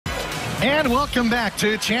And welcome back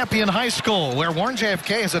to Champion High School, where Warren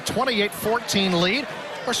JFK has a 28-14 lead.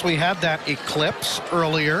 Of course, we had that eclipse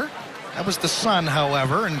earlier. That was the sun,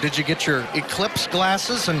 however. And did you get your eclipse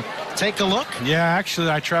glasses and take a look? Yeah,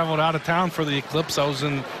 actually, I traveled out of town for the eclipse. I was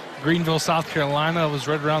in Greenville, South Carolina. I was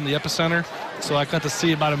right around the epicenter. So I got to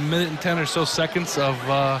see about 1 minute and 10 or so seconds of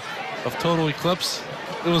total eclipse.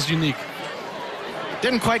 It was unique.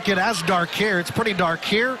 Didn't quite get as dark here. It's pretty dark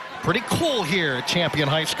here. Pretty cool here at Champion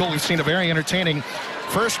High School. We've seen a very entertaining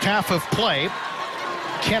first half of play.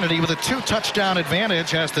 Kennedy with a 2-touchdown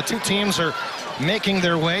advantage as the two teams are making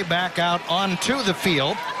their way back out onto the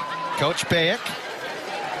field. Coach Bayek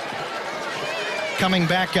coming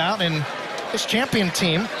back out, and this Champion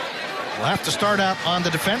team will have to start out on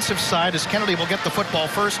the defensive side as Kennedy will get the football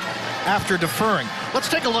first after deferring. Let's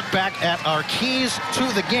take a look back at our keys to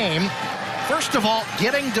the game. First of all,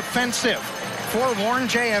 getting defensive. For Warren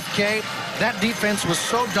JFK, that defense was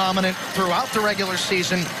so dominant throughout the regular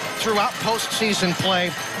season, throughout postseason play.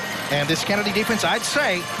 And this Kennedy defense, I'd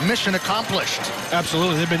say, mission accomplished.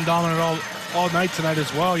 Absolutely. They've been dominant all night tonight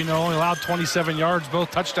as well. You know, only allowed 27 yards.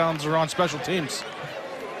 Both touchdowns are on special teams.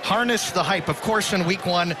 Harness the hype. Of course, in week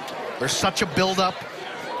one, there's such a buildup.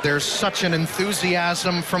 There's such an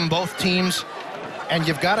enthusiasm from both teams. And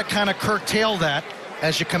you've got to kind of curtail that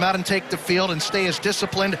as you come out and take the field and stay as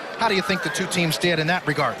disciplined. How do you think the two teams did in that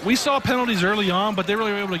regard? We saw penalties early on, but they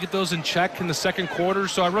really were able to get those in check in the second quarter,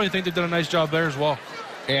 so I really think they did a nice job there as well.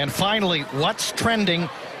 And finally, what's trending?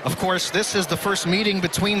 Of course, this is the first meeting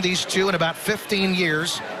between these two in about 15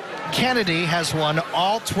 years. Kennedy has won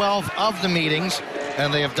all 12 of the meetings,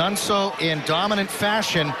 and they have done so in dominant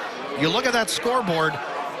fashion. You look at that scoreboard,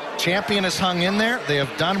 Champion has hung in there. They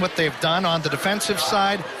have done what they've done on the defensive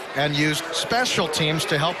side and used special teams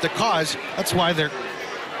to help the cause. That's why they're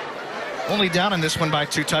only down in this one by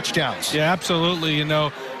 2 touchdowns. Yeah, absolutely. You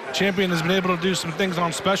know, Champion has been able to do some things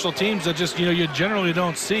on special teams that just, you generally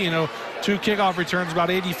don't see. 2 kickoff returns, about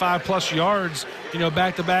 85-plus yards,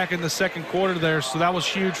 back-to-back in the second quarter there. So that was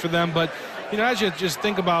huge for them. But, as you just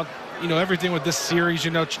think about, everything with this series,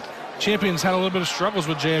 Champion's had a little bit of struggles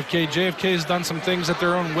with JFK. JFK has done some things at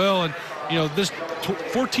their own will, and this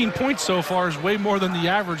 14 points so far is way more than the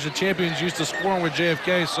average the Champions used to scoring with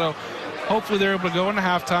JFK. So hopefully they're able to go into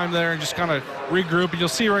halftime there and just kind of regroup. And you'll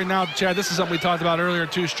see right now, Chad, this is something we talked about earlier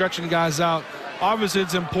too, stretching guys out. Obviously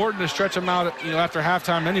it's important to stretch them out, after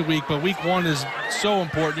halftime any week, but week one is so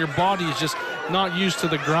important. Your body is just not used to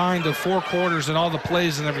the grind of 4 quarters and all the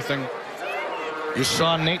plays and everything. You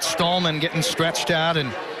saw Nate Stallman getting stretched out,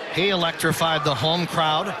 and he electrified the home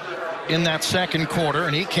crowd in that second quarter,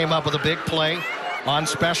 and he came up with a big play on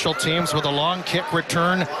special teams with a long kick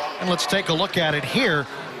return. And let's take a look at it here.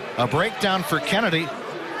 A breakdown for Kennedy,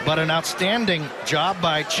 but an outstanding job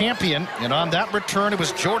by Champion. And on that return, it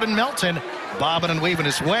was Jordan Melton bobbing and weaving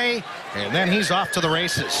his way, and then he's off to the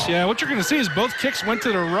races. Yeah, what you're going to see is both kicks went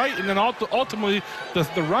to the right, and then ultimately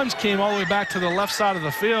the runs came all the way back to the left side of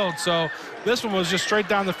the field. So this one was just straight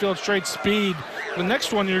down the field, straight speed. The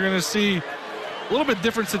next one you're going to see a little bit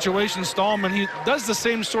different situation. Stallman, he does the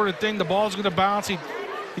same sort of thing. The ball's going to bounce. He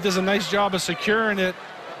does a nice job of securing it.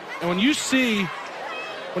 And when you see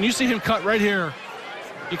him cut right here,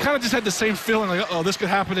 you kind of just had the same feeling like, uh-oh, this could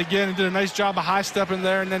happen again. He did a nice job of high stepping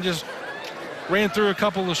there and then just ran through a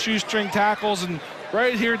couple of shoestring tackles. And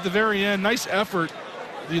right here at the very end, nice effort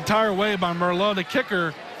the entire way by Merlot, the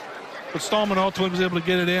kicker. But Stallman ultimately was able to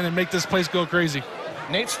get it in and make this place go crazy.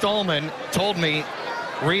 Nate Stallman told me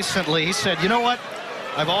recently, he said, you know what?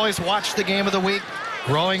 I've always watched the game of the week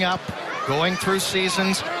growing up, going through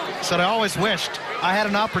seasons. He said, I always wished I had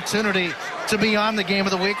an opportunity to be on the game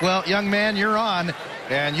of the week. Well, young man, you're on,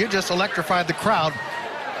 and you just electrified the crowd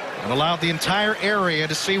and allowed the entire area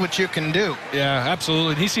to see what you can do. Yeah,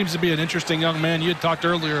 absolutely. He seems to be an interesting young man. You had talked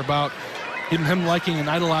earlier about him liking and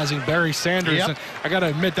idolizing Barry Sanders. Yep. And I got to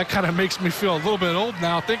admit, that kind of makes me feel a little bit old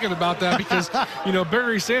now thinking about that because,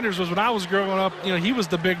 Barry Sanders was, when I was growing up, he was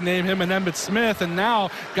the big name, him and Emmitt Smith. And now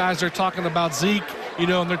guys are talking about Zeke,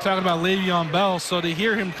 and they're talking about Le'Veon Bell. So to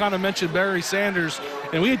hear him kind of mention Barry Sanders,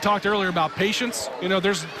 and we had talked earlier about patience.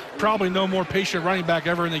 There's probably no more patient running back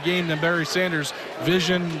ever in the game than Barry Sanders.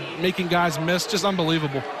 Vision, making guys miss, just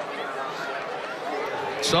unbelievable.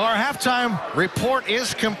 So our halftime report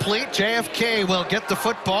is complete. JFK will get the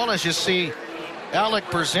football as you see Alec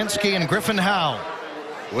Brzezinski and Griffin Howe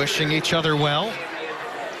wishing each other well.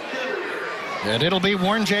 And it'll be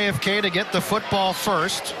Warren JFK to get the football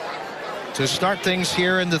first to start things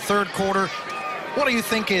here in the third quarter. What do you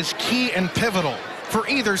think is key and pivotal for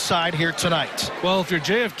either side here tonight. Well, if you're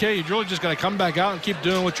JFK, you really just got to come back out and keep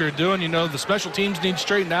doing what you're doing. You know, the special teams need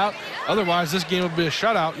straightened out. Otherwise, this game would be a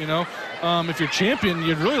shutout, you know. If you're champion,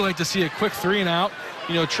 you'd really like to see a quick 3-and-out.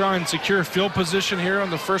 You know, try and secure field position here on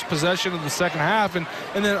the first possession of the second half. And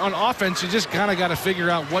then on offense, you just kind of got to figure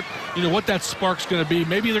out what that spark's going to be.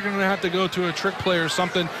 Maybe they're going to have to go to a trick play or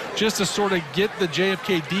something just to sort of get the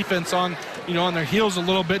JFK defense on their heels a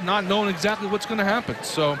little bit, not knowing exactly what's going to happen.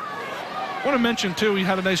 So I want to mention, too, we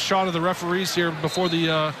had a nice shot of the referees here before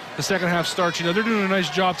the second half starts. You know, they're doing a nice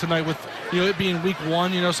job tonight with, it being week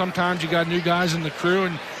one. You know, sometimes you got new guys in the crew,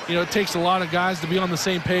 and, it takes a lot of guys to be on the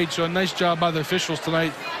same page. So a nice job by the officials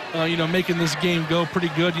tonight, making this game go pretty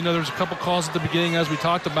good. You know, there's a couple calls at the beginning, as we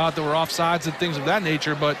talked about, that were offsides and things of that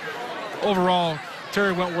nature. But overall,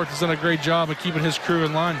 Terry Wentworth has done a great job of keeping his crew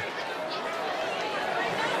in line.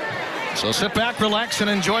 So sit back, relax, and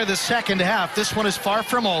enjoy the second half. This one is far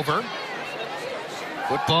from over.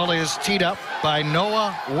 Football is teed up by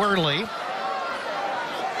Noah Worley.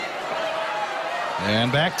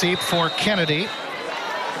 And back deep for Kennedy.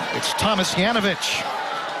 It's Thomas Yanovich.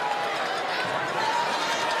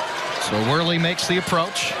 So Worley makes the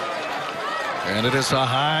approach. And it is a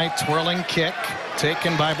high twirling kick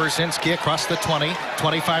taken by Brzezinski across the 20,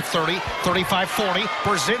 25-30, 35-40.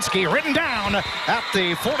 Brzezinski written down at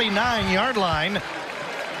the 49-yard line.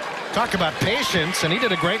 Talk about patience, and he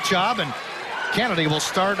did a great job. And Kennedy will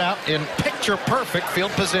start out in picture-perfect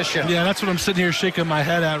field position. Yeah, that's what I'm sitting here shaking my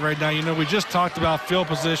head at right now. You know, we just talked about field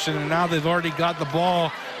position, and now they've already got the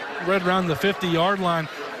ball right around the 50-yard line.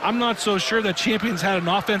 I'm not so sure that Champions had an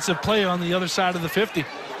offensive play on the other side of the 50.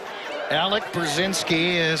 Alec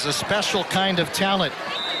Brzezinski is a special kind of talent,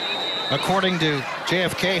 according to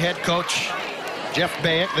JFK head coach Jeff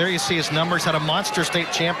Bayek. There you see his numbers. Had a monster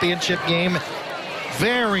state championship game.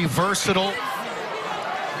 Very versatile.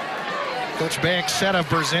 Coach Bayek said of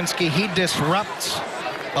Brzezinski, he disrupts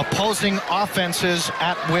opposing offenses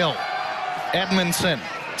at will. Edmondson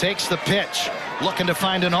takes the pitch, looking to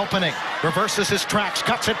find an opening. Reverses his tracks,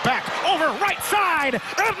 cuts it back, over right side.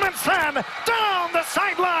 Edmondson down the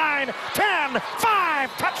sideline. 10-5,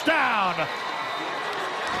 touchdown.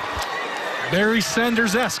 Barry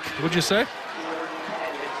Sanders-esque, would you say?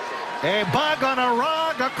 A bug on a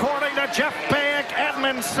rug, according to Jeff Bayek.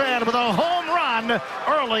 Edmondson with a home run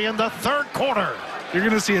early in the third quarter. You're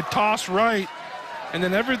going to see a toss right, and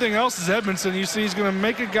then everything else is Edmondson. You see he's going to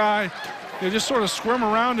make a guy just sort of squirm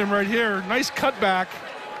around him right here. Nice cutback.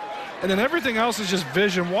 And then everything else is just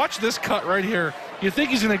vision. Watch this cut right here. You think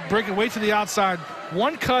he's going to break it way to the outside.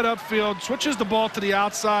 One cut upfield, switches the ball to the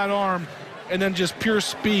outside arm, and then just pure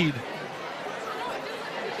speed.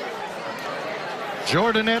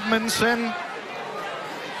 Jordan Edmondson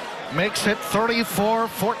makes it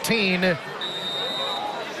 34-14.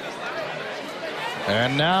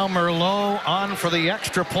 And now Merlot on for the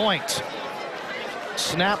extra point.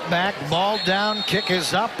 Snap back, ball down, kick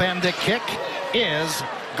is up, and the kick is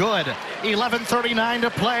good. 11:39 to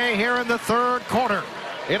play here in the third quarter.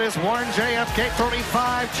 It is Warren JFK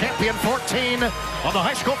 35, Champion 14 on the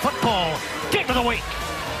high school football game of the week.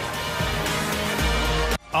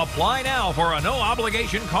 Apply now for a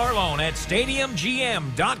no-obligation car loan at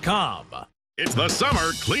StadiumGM.com. It's the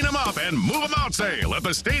summer clean 'em up and move 'em out sale at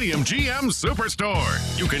the Stadium GM Superstore.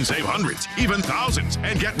 You can save hundreds, even thousands,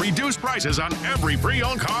 and get reduced prices on every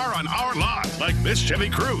pre-owned car on our lot, like this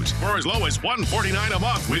Chevy Cruze for as low as $149 a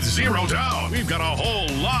month with zero down. We've got a whole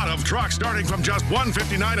lot of trucks starting from just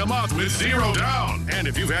 $159 a month with zero down. And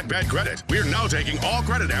if you've had bad credit, we're now taking all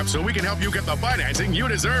credit apps so we can help you get the financing you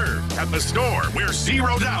deserve. At the store, where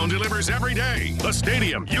zero down delivers every day. The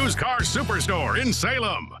Stadium Used Car Superstore in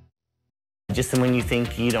Salem. Just when you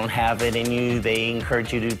think you don't have it in you, they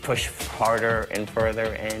encourage you to push harder and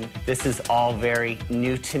further, and this is all very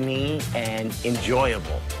new to me and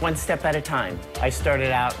enjoyable. One step at a time. I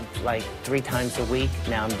started out like 3 times a week.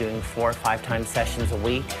 Now I'm doing 4 or 5 time sessions a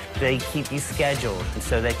week. They keep you scheduled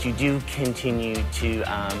so that you do continue to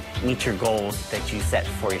meet your goals that you set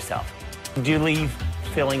for yourself. You do leave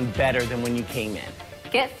feeling better than when you came in.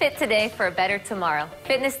 Get fit today for a better tomorrow.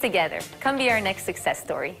 Fitness together. Come be our next success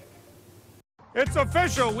story. It's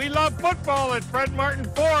official. We love football at Fred Martin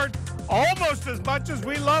Ford almost as much as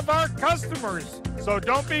we love our customers. So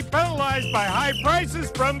don't be penalized by high prices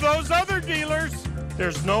from those other dealers.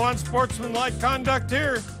 There's no unsportsmanlike conduct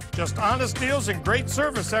here. Just honest deals and great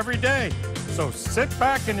service every day. So sit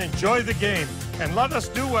back and enjoy the game. And let us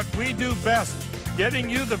do what we do best, getting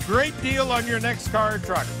you the great deal on your next car or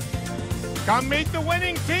truck. Come meet the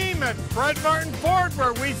winning team at Fred Martin Ford,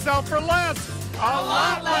 where we sell for less, a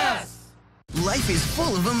lot less. Life is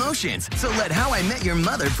full of emotions, so let How I Met Your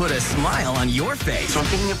Mother put a smile on your face. So I'm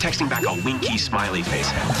thinking of texting back a winky smiley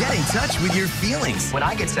face. Get in touch with your feelings. When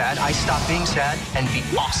I get sad, I stop being sad and be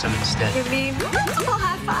awesome instead. Give me multiple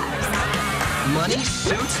high fives. Money,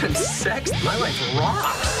 suits, and sex? My life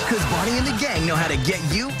rocks. Because Bonnie and the gang know how to get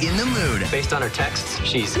you in the mood. Based on her texts,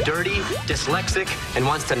 she's dirty, dyslexic, and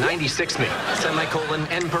wants to 96 me. Semicolon,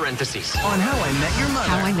 end parentheses. On How I Met Your Mother.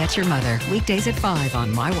 How I Met Your Mother. Weekdays at 5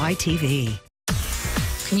 on MyYTV.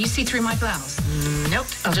 Can you see through my blouse? Nope.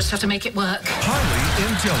 I'll just have to make it work. Highly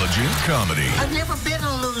intelligent comedy. I've never been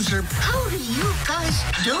a loser. How do you guys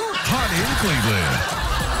do it? Hot in Cleveland.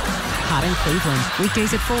 Hot in Cleveland.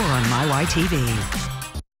 Weekdays at 4 on MyYTV.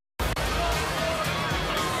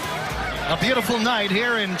 A beautiful night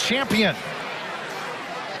here in Champion.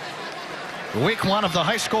 Week 1 of the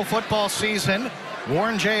high school football season.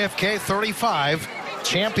 Warren JFK 35,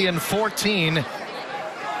 Champion 14.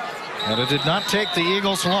 And it did not take the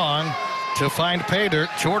Eagles long to find pay dirt.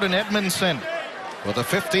 Jordan Edmondson with a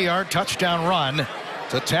 50-yard touchdown run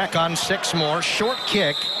to tack on 6 more. Short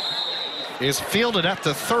kick is fielded at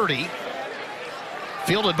the 30.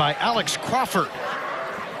 Fielded by Alex Crawford.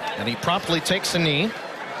 And he promptly takes a knee.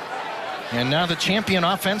 And now the Champion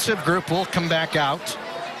offensive group will come back out.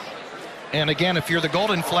 And again, if you're the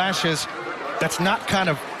Golden Flashes, that's not kind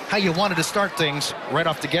of how you wanted to start things right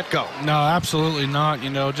off the get-go. No, absolutely not. You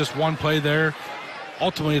know, just one play there.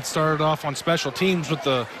 Ultimately, it started off on special teams with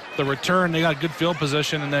the return. They got good field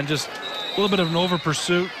position, and then just a little bit of an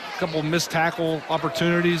over-pursuit, a couple of missed tackle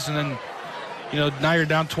opportunities, and then, you know, now you're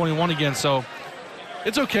down 21 again. So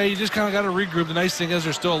it's okay. You just kind of got to regroup. The nice thing is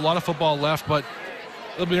there's still a lot of football left, but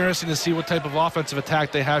it'll be interesting to see what type of offensive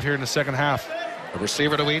attack they have here in the second half. A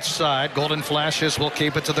receiver to each side. Golden Flashes will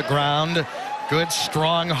keep it to the ground. Good,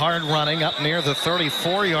 strong, hard running up near the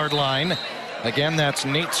 34-yard line. Again, that's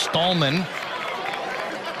Nate Stallman.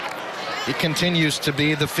 He continues to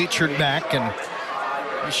be the featured back, and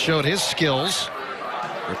he showed his skills.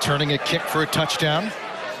 Returning a kick for a touchdown.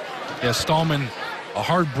 Yeah, Stallman, a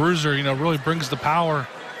hard bruiser, you know, really brings the power.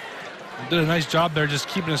 Did a nice job there just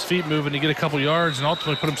keeping his feet moving to get a couple yards and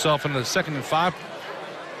ultimately put himself in the 2nd and 5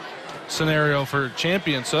 scenario for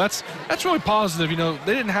Champion. So that's really positive. You know,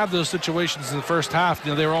 they didn't have those situations in the first half.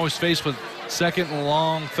 You know, they were always faced with 2nd and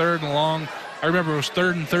long, 3rd and long. I remember it was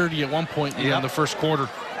 3rd and 30 at one point in the first quarter.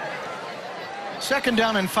 2nd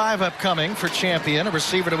down and 5 upcoming for Champion. A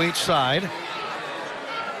receiver to each side.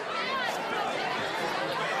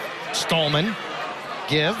 Stallman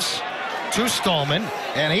gives to Stallman,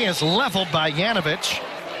 and he is leveled by Yanovich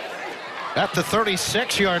at the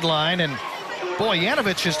 36-yard line. And boy,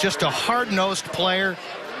 Yanovich is just a hard-nosed player.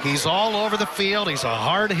 He's all over the field. He's a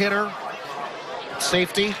hard hitter.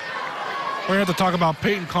 Safety. We're going to have to talk about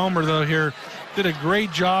Peyton Comer, though, here. Did a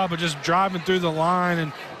great job of just driving through the line.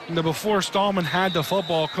 And you know, before Stallman had the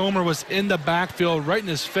football, Comer was in the backfield right in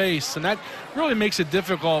his face. And that really makes it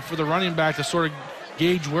difficult for the running back to sort of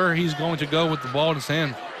gauge where he's going to go with the ball in his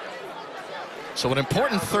hand. So an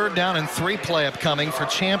important 3rd down and 3 play upcoming for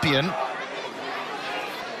Champion.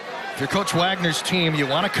 If you're Coach Wagner's team, you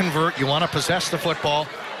want to convert, you want to possess the football,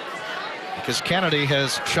 because Kennedy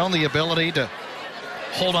has shown the ability to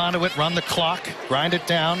hold on to it, run the clock, grind it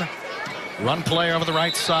down, run play over the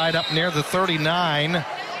right side up near the 39.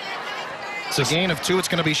 It's a gain of 2. It's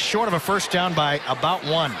going to be short of a first down by about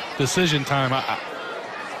 1. Decision time.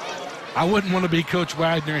 I wouldn't want to be Coach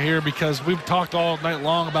Wagner here, because we've talked all night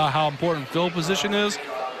long about how important field position is.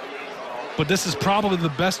 But this is probably the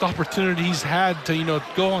best opportunity he's had to, you know,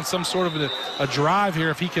 go on some sort of a drive here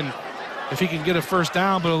if he can get a first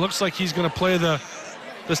down. But it looks like he's going to play the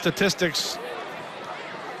statistics.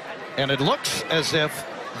 And it looks as if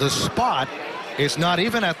the spot is not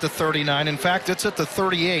even at the 39. In fact, it's at the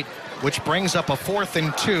 38, which brings up a 4th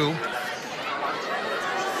and 2.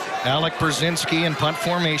 Alec Brzezinski in punt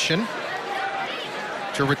formation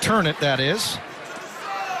to return it, that is.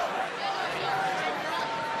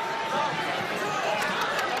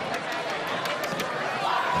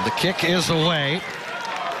 And the kick is away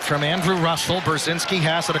from Andrew Russell. Brzezinski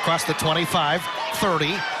has it across the 25,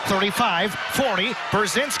 30, 35, 40.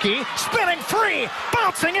 Brzezinski spinning free,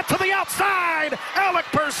 bouncing it to the outside. Alec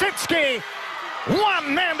Brzezinski,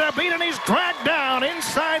 one man to beat, and he's dragged down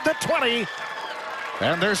inside the 20.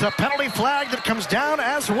 And there's a penalty flag that comes down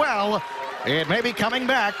as well. It may be coming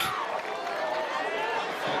back.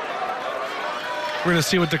 We're going to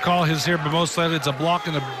see what the call is here, but most likely it's a block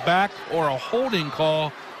in the back or a holding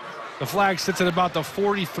call. The flag sits at about the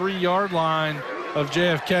 43-yard line of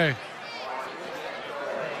JFK.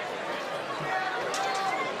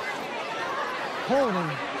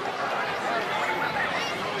 Holding.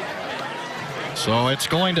 So it's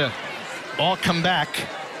going to all come back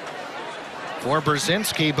for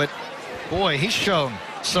Brzezinski, but boy, he's shown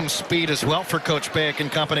some speed as well for Coach Bayek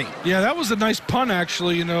and company. Yeah, that was a nice punt,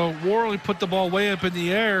 actually. You know, Worley put the ball way up in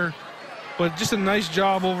the air, but just a nice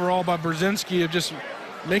job overall by Brzezinski of just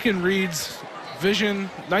making reads, vision,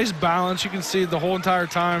 nice balance. You can see the whole entire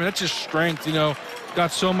time. That's just strength, you know.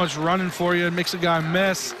 Got so much running for you. It makes a guy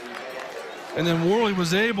miss. And then Worley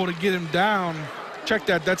was able to get him down. Check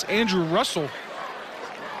that. That's Andrew Russell,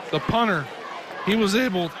 the punter. He was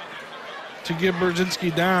able to get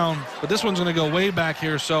Brzezinski down, but this one's going to go way back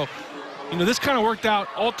here. So, you know, this kind of worked out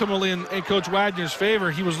ultimately in Coach Wagner's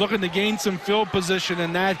favor. He was looking to gain some field position,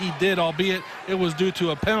 and that he did, albeit it was due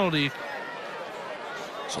to a penalty.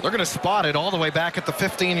 So they're going to spot it all the way back at the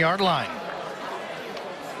 15-yard line.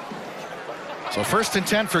 So 1st and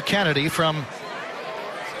 10 for Kennedy from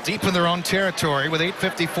deep in their own territory with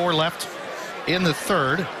 8:54 left in the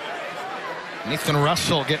third. Nathan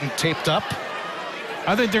Russell getting taped up.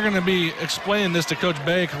 I think they're going to be explaining this to Coach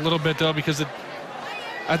Bayek a little bit, though, because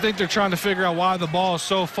I think they're trying to figure out why the ball is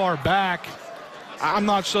so far back. I'm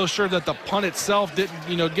not so sure that the punt itself didn't,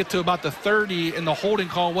 you know, get to about the 30 and the holding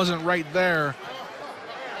call wasn't right there.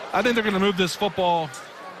 I think they're going to move this football.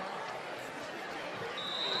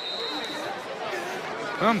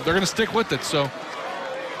 They're going to stick with it. So,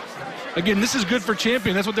 again, this is good for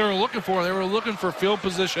Champion. That's what they were looking for. They were looking for field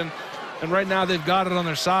position, and right now they've got it on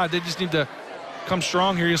their side. They just need to come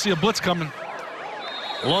strong here. You'll see a blitz coming.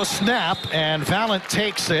 Low snap, and Valent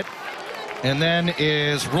takes it and then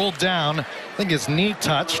is rolled down. I think his knee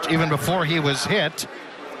touched even before he was hit.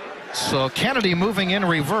 So Kennedy moving in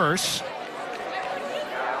reverse.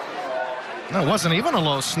 No, it wasn't even a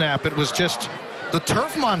low snap. It was just the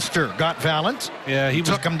turf monster got Valent. Yeah, he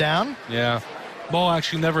took him down. Yeah. Ball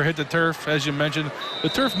actually never hit the turf, as you mentioned. The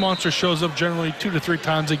turf monster shows up generally 2 to 3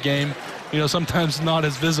 times a game. You know, sometimes not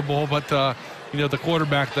as visible, but you know, the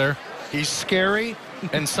quarterback there. He's scary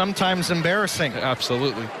and sometimes embarrassing.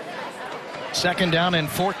 Absolutely. 2nd down and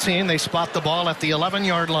 14. They spot the ball at the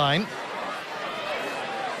 11-yard line.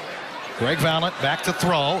 Greg Valent back to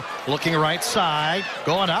throw. Looking right side.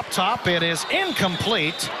 Going up top. It is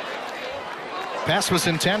incomplete. Pass was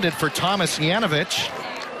intended for Thomas Yanovich.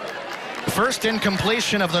 First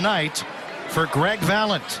incompletion of the night for Greg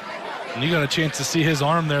Valent. And you got a chance to see his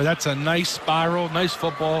arm there. That's a nice spiral, nice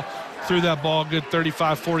football. Threw that ball good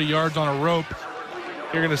 35, 40 yards on a rope.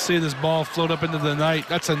 You're going to see this ball float up into the night.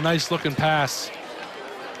 That's a nice looking pass.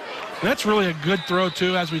 And that's really a good throw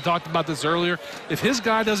too, as we talked about this earlier. If his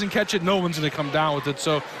guy doesn't catch it, no one's going to come down with it.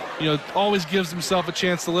 So, you know, always gives himself a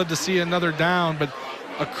chance to live to see another down. But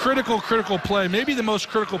a critical play, maybe the most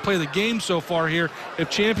critical play of the game so far here. If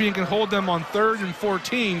Champion can hold them on 3rd and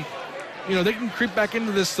 14, you know, they can creep back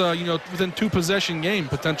into this, you know, within 2-possession game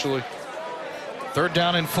potentially. 3rd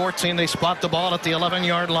down and 14. They spot the ball at the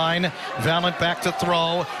 11-yard line. Valent back to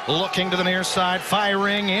throw. Looking to the near side.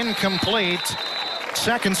 Firing. Incomplete.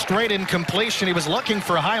 2nd straight incompletion. He was looking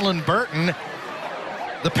for Highland Burton.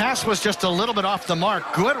 The pass was just a little bit off the mark.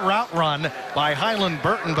 Good route run by Highland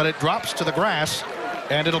Burton, but it drops to the grass.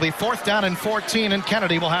 And it'll be 4th down and 14, and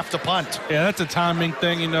Kennedy will have to punt. Yeah, that's a timing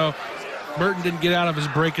thing, you know. Burton didn't get out of his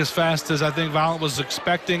break as fast as I think Valent was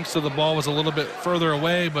expecting, so the ball was a little bit further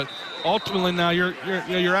away. But ultimately now you're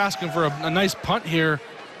asking for a nice punt here.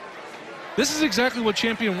 This is exactly what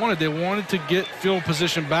Champion wanted. They wanted to get field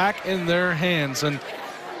position back in their hands. And,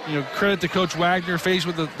 you know, credit to Coach Wagner, faced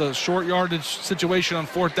with the short yardage situation on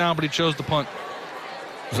 4th down, but he chose to punt.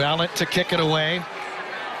 Valent to kick it away.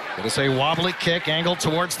 It is a wobbly kick angled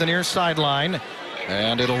towards the near sideline.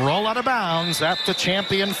 And it'll roll out of bounds at the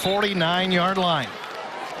Champion 49-yard line.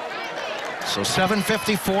 So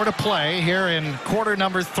 7:54 to play here in quarter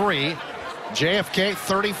number 3. JFK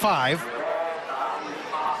 35.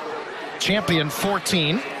 Champion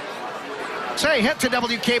 14. Say, head to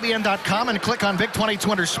WKBN.com and click on Big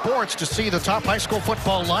 2200 Sports to see the top high school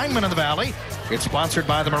football linemen in the Valley. It's sponsored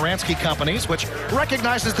by the Moransky Companies, which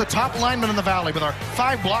recognizes the top linemen in the Valley with our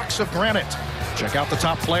 5 blocks of granite. Check out the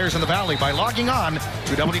top players in the Valley by logging on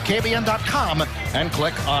to WKBN.com and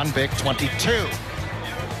click on Big 22.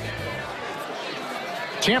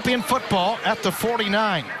 Champion football at the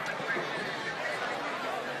 49.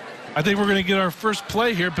 I think we're going to get our first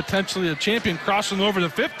play here, potentially a Champion crossing over the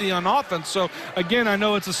 50 on offense. So, again, I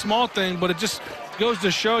know it's a small thing, but it just goes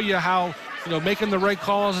to show you how, you know, making the right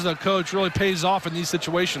calls as a coach really pays off in these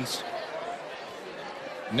situations.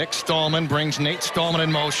 Nick Stallman brings Nate Stallman in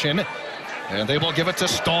motion. And they will give it to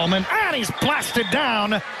Stallman. And he's blasted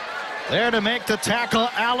down. There to make the tackle,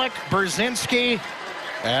 Alec Brzezinski.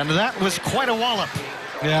 And that was quite a wallop.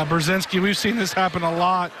 Yeah, Brzezinski, we've seen this happen a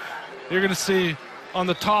lot. You're going to see on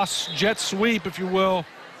the toss, jet sweep, if you will,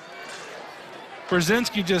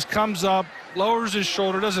 Brzezinski just comes up, lowers his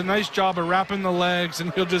shoulder, does a nice job of wrapping the legs,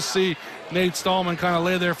 and you'll just see Nate Stallman kind of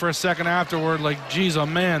lay there for a second afterward like, geez, oh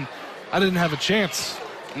man, I didn't have a chance.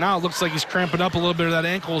 Now it looks like he's cramping up a little bit, or that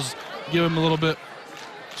ankle's giving him a little bit.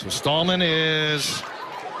 So Stallman is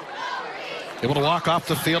able to walk off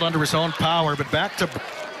the field under his own power, but back to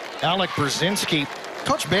Alec Brzezinski.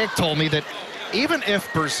 Coach Begg told me that even if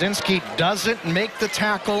Brzezinski doesn't make the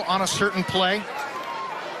tackle on a certain play,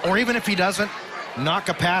 or even if he doesn't knock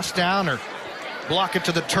a pass down or block it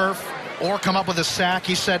to the turf or come up with a sack,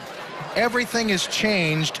 he said everything is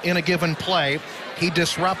changed in a given play. He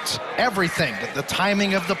disrupts everything, the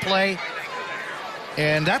timing of the play.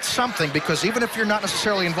 And that's something, because even if you're not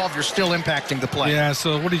necessarily involved, you're still impacting the play. Yeah,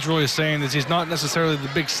 so what he's really saying is he's not necessarily the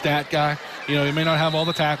big stat guy. You know, he may not have all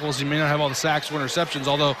the tackles, he may not have all the sacks or interceptions,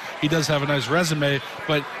 although he does have a nice resume.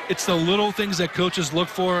 But it's the little things that coaches look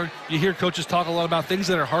for. You hear coaches talk a lot about things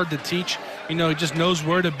that are hard to teach. You know, he just knows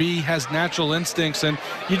where to be, has natural instincts, and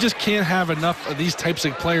you just can't have enough of these types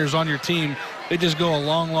of players on your team. They just go a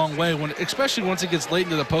long, long way, especially once it gets late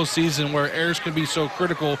into the postseason where errors can be so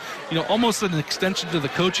critical, you know, almost an extension to the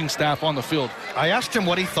coaching staff on the field. I asked him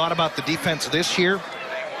what he thought about the defense this year.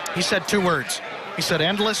 He said 2 words. He said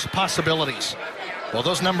endless possibilities. Well,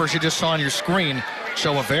 those numbers you just saw on your screen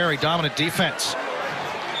show a very dominant defense.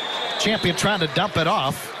 Champion trying to dump it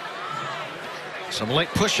off. Some late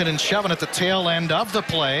pushing and shoving at the tail end of the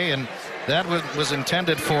play, and that was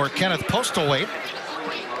intended for Kenneth Postlethwaite.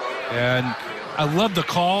 And I love the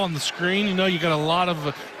call on the screen. You know, you got a lot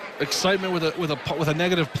of excitement with a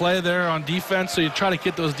negative play there on defense, so you try to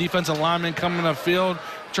get those defensive linemen coming upfield,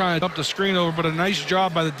 trying to dump the screen over. But a nice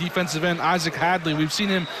job by the defensive end, Isaac Hadley. We've seen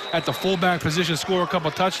him at the fullback position score a couple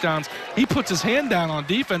touchdowns. He puts his hand down on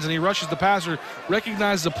defense and he rushes the passer,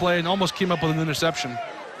 recognized the play, and almost came up with an interception.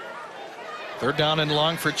 3rd down and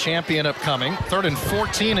long for Champion upcoming. 3rd and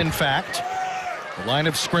 14, in fact. The line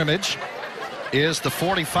of scrimmage is the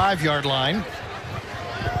 45-yard line.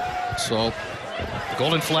 So the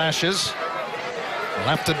Golden Flashes will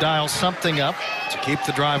have to dial something up to keep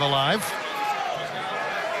the drive alive.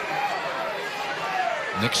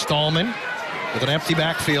 Nick Stallman with an empty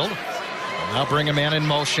backfield. Will now bring a man in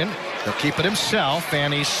motion. He'll keep it himself,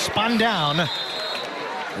 and he's spun down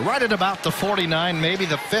right at about the 49, maybe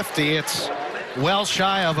the 50. It's well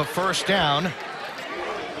shy of a first down.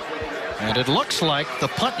 And it looks like the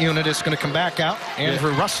punt unit is going to come back out.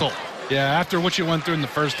 Andrew Russell. Yeah, after what you went through in the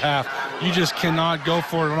first half, you just cannot go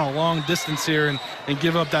for it on a long distance here and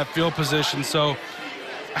give up that field position. So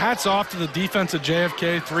hats off to the defense of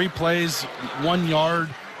JFK. 3 plays, 1 yard.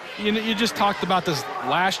 You just talked about this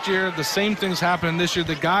last year. The same things happening this year.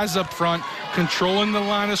 The guys up front controlling the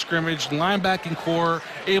line of scrimmage, linebacking core,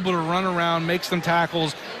 able to run around, make some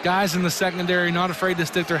tackles. Guys in the secondary not afraid to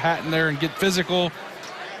stick their hat in there and get physical.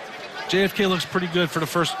 JFK looks pretty good for the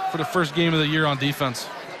first game of the year on defense.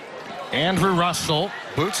 Andrew Russell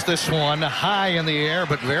boots this one high in the air,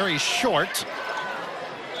 but very short.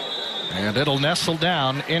 And it'll nestle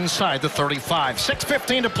down inside the 35.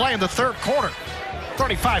 6:15 to play in the 3rd quarter.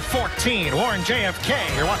 35-14, Warren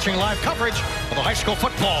JFK. You're watching live coverage of the high school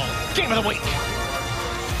football game of the week.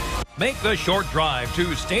 Make the short drive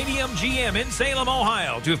to Stadium GM in Salem,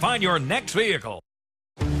 Ohio to find your next vehicle.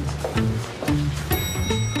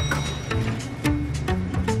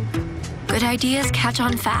 Good ideas catch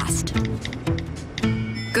on fast.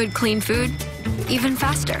 Good clean food, even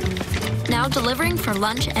faster. Now delivering for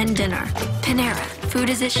lunch and dinner. Panera, food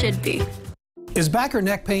as it should be. Is back or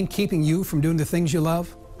neck pain keeping you from doing the things you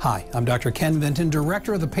love? Hi, I'm Dr. Ken Vinton,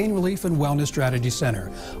 Director of the Pain Relief and Wellness Strategy Center.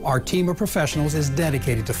 Our team of professionals is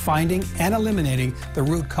dedicated to finding and eliminating the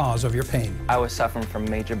root cause of your pain. I was suffering from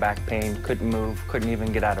major back pain, couldn't move, couldn't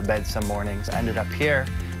even get out of bed some mornings. I ended up here.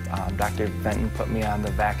 Dr. Vinton put me on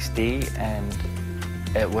the Vax-D, and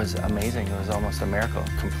it was amazing. It was almost a miracle.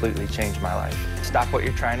 Completely changed my life. Stop what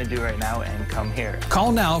you're trying to do right now and come here.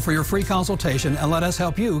 Call now for your free consultation and let us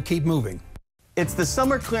help you keep moving. It's the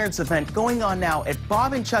summer clearance event going on now at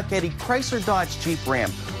Bob and Chuck Eddy Chrysler Dodge Jeep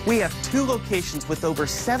Ram. We have 2 locations with over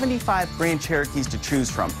 75 Grand Cherokees to choose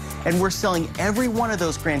from. And we're selling every one of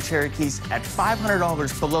those Grand Cherokees at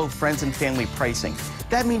 $500 below friends and family pricing.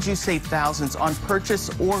 That means you save thousands on purchase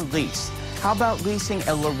or lease. How about leasing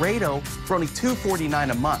a Laredo for only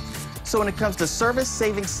 $249 a month? So when it comes to service,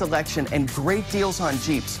 savings, selection, and great deals on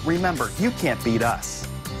Jeeps, remember, you can't beat us.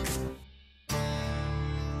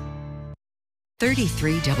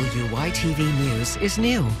 33 WYTV News is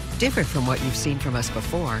new. Different from what you've seen from us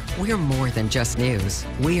before, we're more than just news.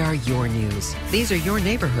 We are your news. These are your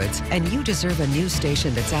neighborhoods, and you deserve a news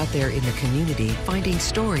station that's out there in the community finding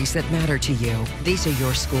stories that matter to you. These are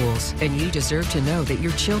your schools, and you deserve to know that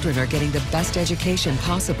your children are getting the best education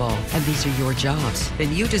possible. And these are your jobs,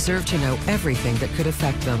 and you deserve to know everything that could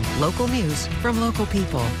affect them. Local news from local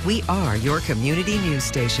people. We are your community news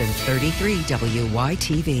station, 33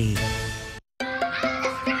 WYTV.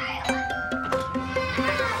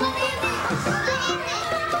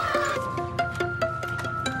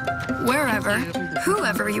 Wherever,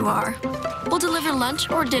 whoever you are, we'll deliver lunch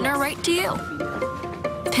or dinner right to you.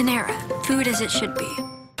 Panera, food as it should be.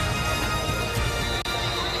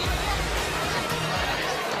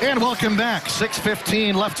 And welcome back.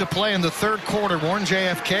 6:15 left to play in the third quarter. Warren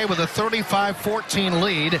JFK with a 35-14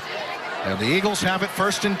 lead. And the Eagles have it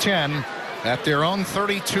 1st and 10 at their own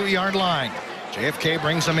 32-yard line. JFK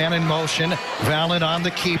brings a man in motion. Valent on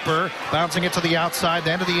the keeper, bouncing it to the outside,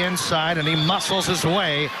 then to the inside, and he muscles his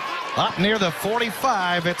way up near the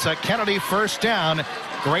 45. It's a Kennedy first down.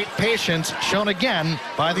 Great patience shown again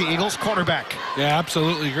by the Eagles quarterback. Yeah,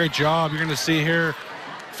 absolutely. Great job. You're going to see here,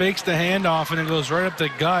 fakes the handoff, and it goes right up the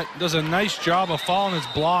gut. Does a nice job of following his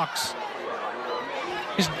blocks.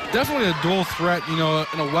 He's definitely a dual threat, you know,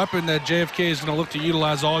 and a weapon that JFK is going to look to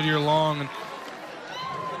utilize all year long.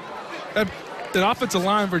 And the offensive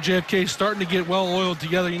line for JFK is starting to get well oiled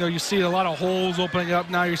together. You know, you see a lot of holes opening up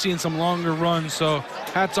now. You're seeing some longer runs. So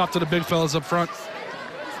hats off to the big fellas up front.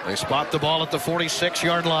 They spot the ball at the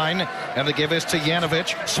 46-yard line, and the give is to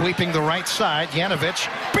Yanovich, sweeping the right side. Yanovich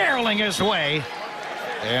barreling his way,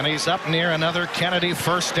 and he's up near another Kennedy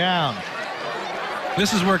first down.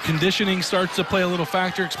 This is where conditioning starts to play a little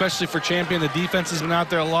factor, especially for Champion. The defense has been out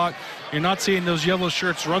there a lot. You're not seeing those yellow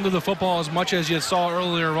shirts run to the football as much as you saw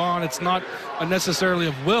earlier on. It's not necessarily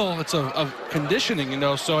of will, it's of conditioning, you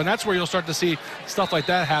know. So, and that's where you'll start to see stuff like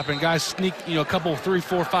that happen. Guys sneak, you know, a couple, 3,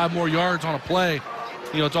 4, 5 more yards on a play.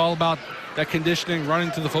 You know, it's all about that conditioning,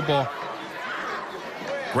 running to the football.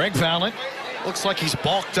 Greg Valent looks like he's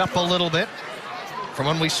bulked up a little bit from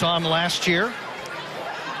when we saw him last year.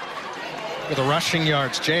 For the rushing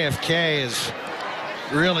yards, JFK is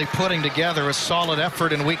really putting together a solid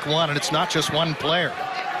effort in week 1, and it's not just one player.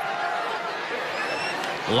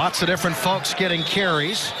 Lots of different folks getting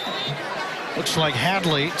carries. Looks like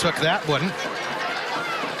Hadley took that one.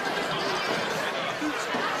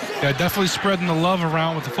 Yeah, definitely spreading the love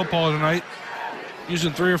around with the football tonight.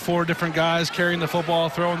 Using 3 or 4 different guys, carrying the football,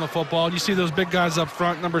 throwing the football. You see those big guys up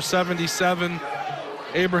front, number 77,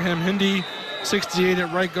 Abraham Hindi. 68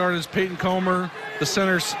 at right guard is Peyton Comer. The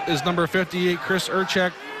center is number 58, Chris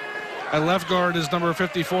Urchek. At left guard is number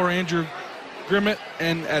 54, Andrew Grimmett.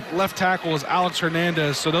 And at left tackle is Alex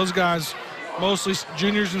Hernandez. So those guys, mostly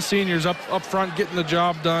juniors and seniors up front, getting the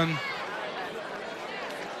job done.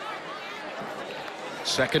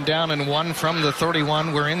 2nd down and 1 from the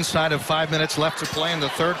 31. We're inside of 5 minutes left to play in the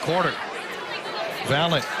third quarter.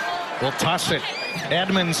 Valent will toss it.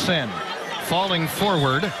 Edmondson falling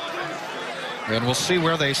forward. And we'll see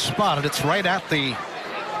where they spot it. It's right at the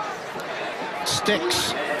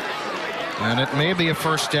sticks. And it may be a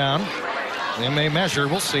first down. They may measure.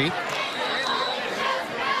 We'll see.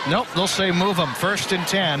 Nope, they'll say move them. 1st and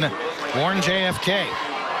 10. Warren JFK.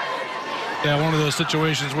 Yeah, one of those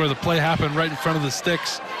situations where the play happened right in front of the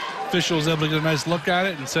sticks. Official was able to get a nice look at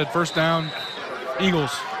it and said first down,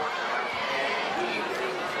 Eagles.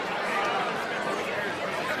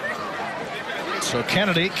 So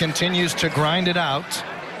Kennedy continues to grind it out.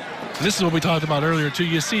 This is what we talked about earlier, too.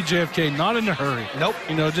 You see JFK not in a hurry. Nope.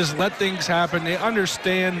 You know, just let things happen. They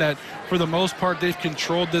understand that, for the most part, they've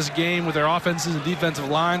controlled this game with their offenses and defensive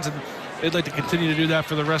lines, and they'd like to continue to do that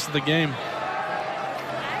for the rest of the game.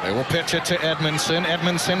 They will pitch it to Edmondson.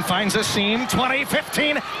 Edmondson finds a seam. 20,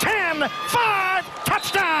 15, 10, 5,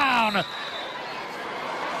 touchdown!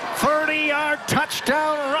 30-yard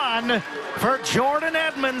touchdown run for Jordan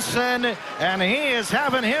Edmondson, and he is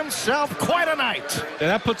having himself quite a night. Yeah,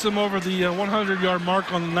 that puts him over the 100-yard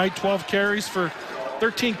mark on the night. 12 carries for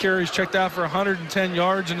 13 carries, checked out for 110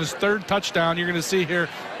 yards, and his 3rd touchdown. You're going to see here,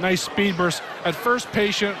 nice speed burst. At first,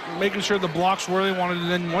 patient, making sure the blocks where they wanted,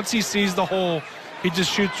 and then once he sees the hole, he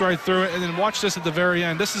just shoots right through it. And then watch this at the very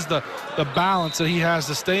end. This is the balance that he has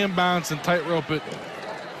to stay in balance and tightrope it.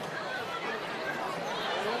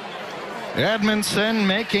 Edmondson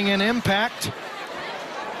making an impact.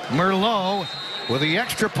 Merlot with the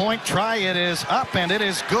extra point try. It is up and it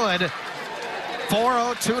is good.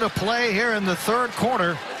 4:02 to play here in the third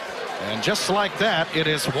quarter. And just like that, it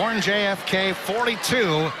is Warren JFK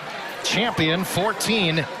 42, Champion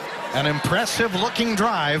 14. An impressive-looking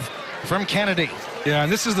drive from Kennedy. Yeah,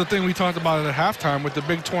 and this is the thing we talked about at halftime with the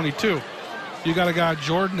big 22. You got a guy,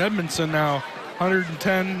 Jordan Edmondson, now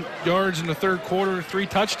 110 yards in the third quarter, 3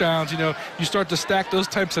 touchdowns. You know, you start to stack those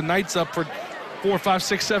types of nights up for 4, 5,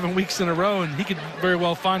 6, 7 weeks in a row, and he could very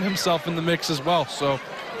well find himself in the mix as well. So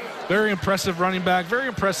very impressive running back, very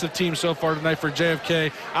impressive team so far tonight for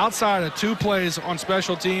JFK. Outside of 2 plays on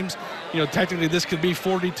special teams, you know, technically this could be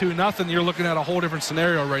 42-0. You're looking at a whole different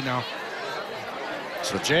scenario right now.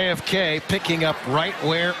 So JFK picking up right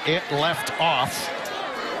where it left off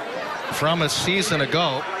from a season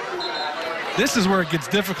ago. This is where it gets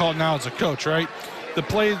difficult now as a coach, right? The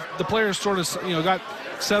players sort of, you know, got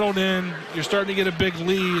settled in. You're starting to get a big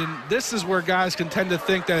lead, and this is where guys can tend to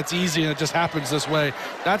think that it's easy and it just happens this way.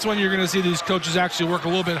 That's when you're going to see these coaches actually work a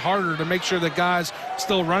little bit harder to make sure that guys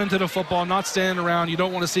still run into the football, not standing around. You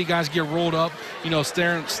don't want to see guys get rolled up, you know,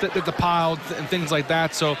 staring at the pile and things like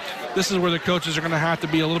that. So this is where the coaches are going to have to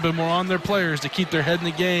be a little bit more on their players to keep their head in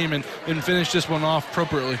the game and finish this one off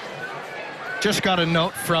appropriately. Just got a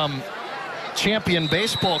note from champion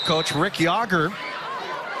baseball coach Rick Yager,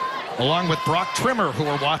 along with Brock Trimmer, who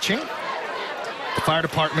are watching. The fire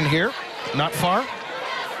department here, not far.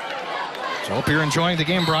 So hope you're enjoying the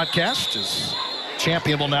game broadcast, as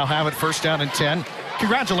champion will now have it first down and 10.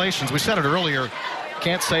 Congratulations, we said it earlier.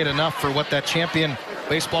 Can't say it enough for what that champion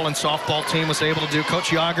baseball and softball team was able to do.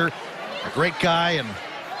 Coach Yager, a great guy, and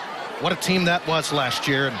what a team that was last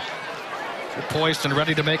year. And they're poised and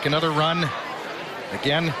ready to make another run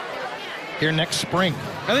again here next spring.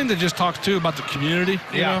 I think that just talks too about the community.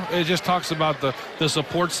 You know, it just talks about the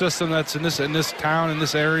support system that's in this town, in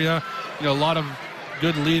this area. You know, a lot of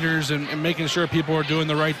good leaders and making sure people are doing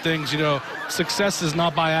the right things. You know, success is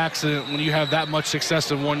not by accident when you have that much success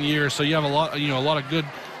in one year. So you have a lot of good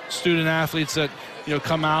student athletes that, you know,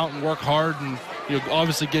 come out and work hard and, you know,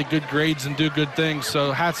 obviously get good grades and do good things.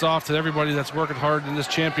 So hats off to everybody that's working hard in this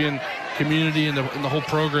champion community and the whole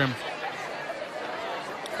program.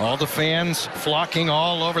 All the fans flocking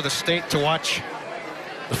all over the state to watch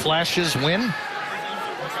the Flashes win.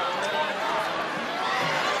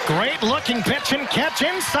 Great looking pitch and catch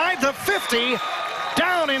inside the 50,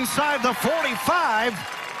 down inside the 45.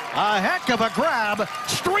 A heck of a grab,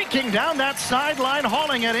 streaking down that sideline,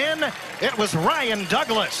 hauling it in. It was Ryan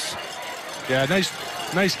Douglas. Yeah,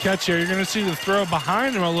 nice catch here. You're going to see the throw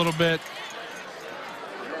behind him a little bit.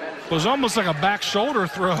 It was almost like a back shoulder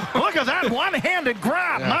throw. Look at that one-handed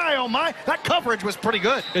grab. Yeah. My, oh my, that coverage was pretty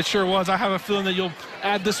good. It sure was. I have a feeling that you'll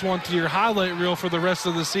add this one to your highlight reel for the rest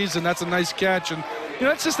of the season. That's a nice catch. And, you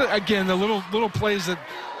know, it's just, again, the little plays that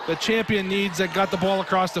the champion needs that got the ball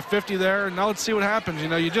across the 50 there. And now let's see what happens. You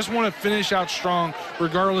know, you just want to finish out strong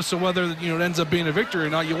regardless of whether, you know, it ends up being a victory or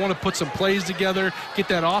not. You want to put some plays together, get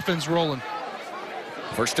that offense rolling.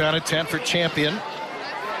 First down and 10 for champion.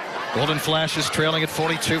 Golden Flashes trailing at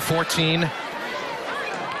 42-14.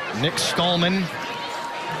 Nick Stallman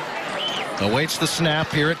awaits the snap.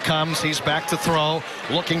 Here it comes. He's back to throw.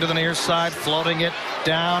 Looking to the near side, floating it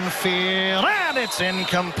downfield, and it's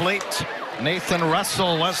incomplete. Nathan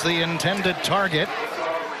Russell was the intended target.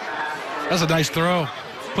 That's a nice throw.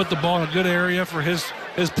 Put the ball in a good area for his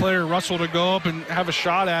player, Russell, to go up and have a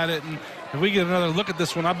shot at it. And if we get another look at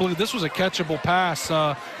this one, I believe this was a catchable pass.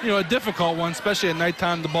 You know, a difficult one, especially at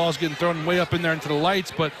nighttime. The ball's getting thrown way up in there into the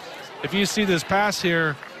lights. But if you see this pass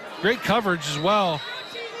here, great coverage as well.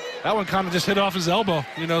 That one kind of just hit off his elbow,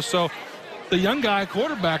 you know. So the young guy,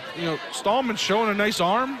 quarterback, you know, Stallman showing a nice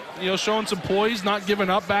arm, you know, showing some poise, not giving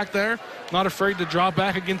up back there, not afraid to drop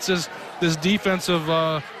back against this defense of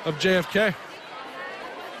JFK.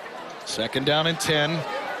 Second down and 10.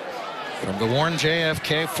 From the Warren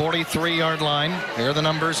JFK 43-yard line. Here are the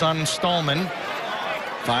numbers on Stallman.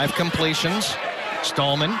 5 completions.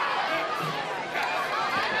 Stallman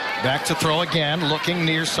back to throw again. Looking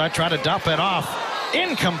near side. Try to dump it off.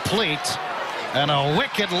 Incomplete. And a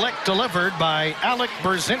wicked lick delivered by Alec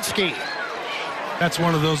Brzezinski. That's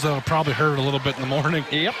one of those that'll probably hurt a little bit in the morning.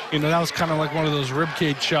 Yep. You know, that was kind of like one of those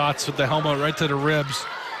ribcage shots with the helmet right to the ribs.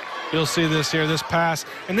 You'll see this here, this pass.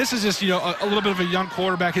 And this is just, you know, a little bit of a young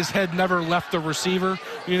quarterback. His head never left the receiver,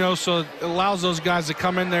 you know, so it allows those guys to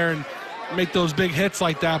come in there and make those big hits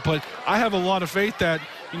like that. But I have a lot of faith that,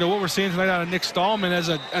 you know, what we're seeing tonight out of Nick Stallman as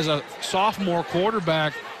a sophomore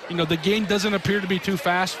quarterback, you know, the game doesn't appear to be too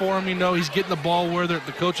fast for him. You know, he's getting the ball where the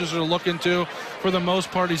coaches are looking to. For the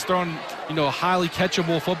most part, he's throwing, you know, highly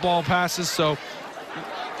catchable football passes. So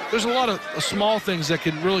there's a lot of small things that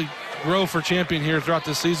can really grow for champion here throughout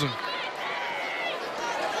this season.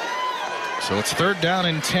 So it's third down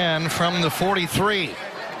and 10 from the 43.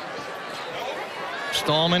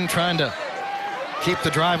 Stallman trying to keep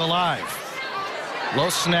the drive alive. Low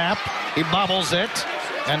snap. He bobbles it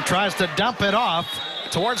and tries to dump it off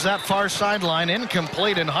towards that far sideline.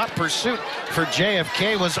 Incomplete. In hot pursuit for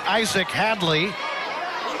JFK was Isaac Hadley.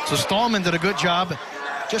 So Stallman did a good job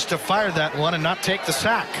just to fire that one and not take the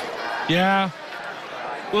sack. Yeah,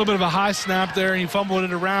 a little bit of a high snap there, and he fumbled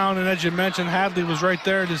it around. And as you mentioned, Hadley was right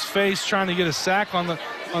there at his face trying to get a sack on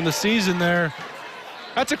the season there.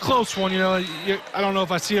 That's a close one, I don't know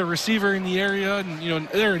if I see a receiver in the area, and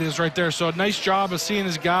there it is right there. So a nice job of seeing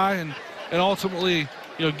his guy and ultimately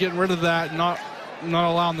getting rid of that and not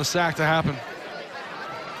allowing the sack to happen.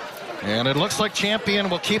 And it looks like Champion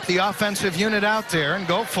will keep the offensive unit out there and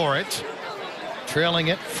go for it, trailing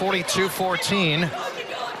it 42-14.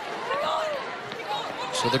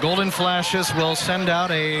 So the Golden Flashes will send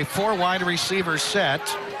out a 4 wide receiver set,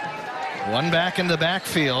 1 back in the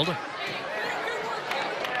backfield.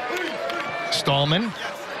 Stallman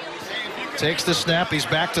takes the snap. He's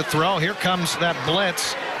back to throw. Here comes that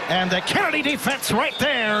blitz. And the Kennedy defense right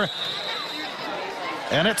there.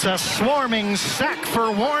 And it's a swarming sack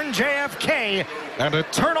for Warren JFK. And a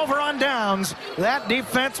turnover on downs. That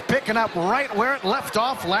defense picking up right where it left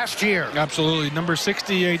off last year. Absolutely. Number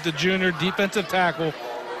 68, the junior defensive tackle,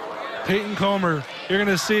 Peyton Comer. You're going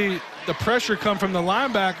to see the pressure come from the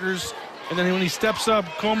linebackers. And then when he steps up,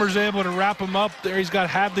 Comer's able to wrap him up. There he's got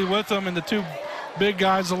Hadley with him, and the 2 big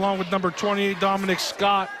guys along with number 28, Dominic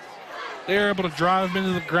Scott. They're able to drive him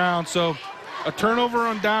into the ground. So a turnover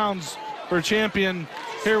on downs for a Champion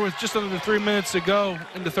here with just under 3 minutes to go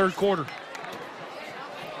in the third quarter.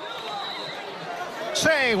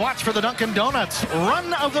 Say, watch for the Dunkin' Donuts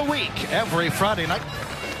Run of the Week every Friday night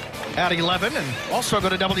at 11. And also go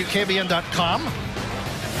to WKBN.com.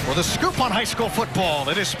 For the scoop on high school football.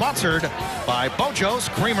 It is sponsored by Bojo's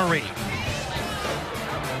Creamery.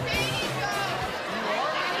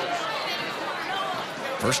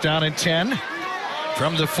 First down and 10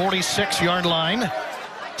 from the 46-yard line.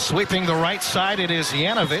 Sweeping the right side, it is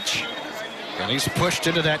Yanovich. And he's pushed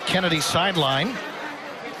into that Kennedy sideline.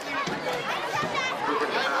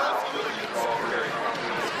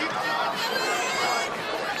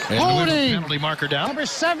 And holding penalty marker down. Number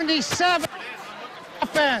 77.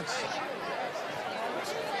 Offense.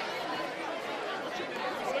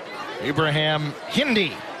 Ibrahim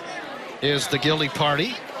Hindi is the guilty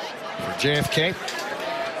party for JFK.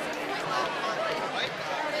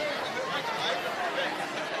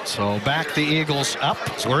 So back the Eagles up.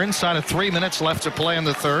 So we're inside of 3 minutes left to play in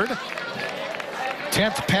the third.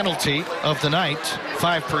 10th penalty of the night.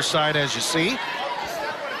 5 per side, as you see.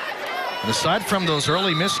 And aside from those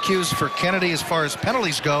early miscues for Kennedy as far as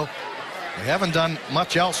penalties go, they haven't done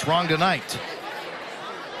much else wrong tonight.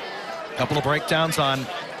 A couple of breakdowns on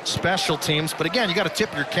special teams. But again, you got to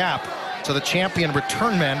tip your cap to the Champion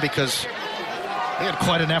return men because they had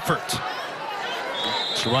quite an effort.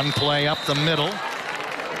 It's a run play up the middle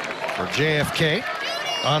for JFK.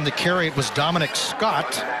 On the carry, it was Dominic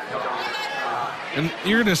Scott. And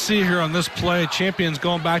you're going to see here on this play, Champions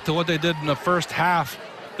going back to what they did in the first half.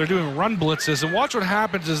 They're doing run blitzes. And watch what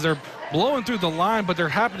happens is they're blowing through the line, but they're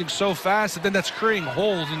happening so fast that then that's creating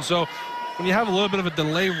holes. And so when you have a little bit of a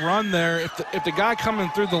delay run there, if the guy coming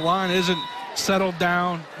through the line isn't settled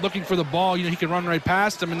down, looking for the ball, he can run right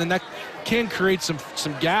past him, and then that can create some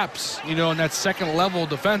gaps, in that second level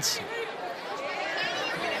defense.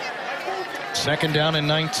 Second down and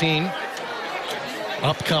 19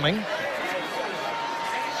 upcoming.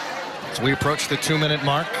 As we approach the 2-minute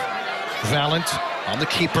mark, Valent on the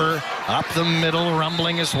keeper, up the middle,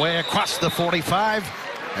 rumbling his way across the 45,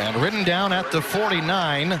 and ridden down at the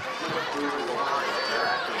 49.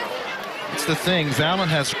 That's the thing.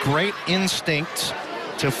 Valent has great instinct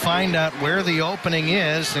to find out where the opening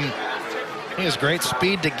is, and he has great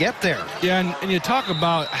speed to get there. Yeah, and you talk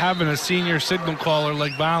about having a senior signal caller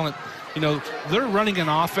like Valent. They're running an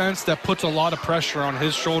offense that puts a lot of pressure on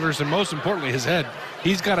his shoulders and, most importantly, his head.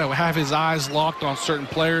 He's got to have his eyes locked on certain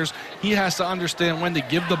players. He has to understand when to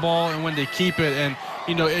give the ball and when to keep it. And,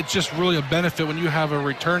 it's just really a benefit when you have a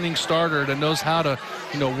returning starter that knows how to,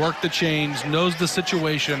 work the chains, knows the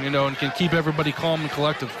situation, and can keep everybody calm and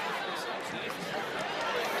collective.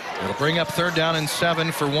 It'll bring up 3rd down and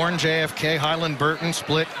 7 for Warren JFK. Highland Burton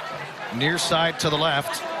split near side to the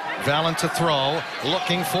left. Valent to throw,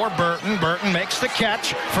 looking for Burton. Burton makes the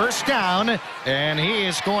catch, 1st down, and he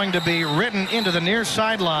is going to be ridden into the near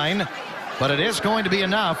sideline, but it is going to be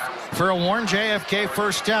enough for a Warren JFK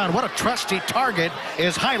 1st down. What a trusty target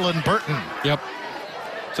is Highland Burton. Yep.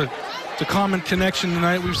 It's a common connection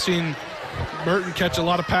tonight. We've seen Burton catch a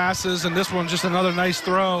lot of passes, and this one's just another nice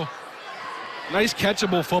throw. nice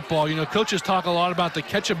catchable football. You know, coaches talk a lot about the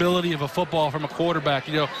catchability of a football from a quarterback.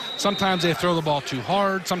 You know, sometimes they throw the ball too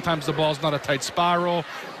hard. Sometimes the ball's not a tight spiral.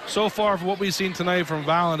 So far, from what we've seen tonight from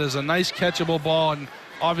Valent, is a nice catchable ball, and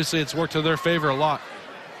obviously it's worked to their favor a lot.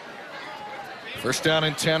 First down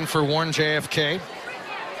and 10 for Warren JFK.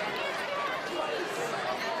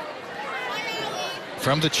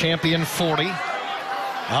 From the Champion 40.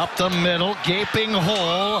 Up the middle, gaping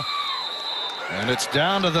hole. And it's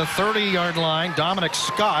down to the 30-yard line. Dominic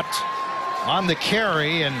Scott on the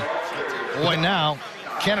carry. And boy, now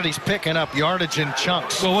Kennedy's picking up yardage in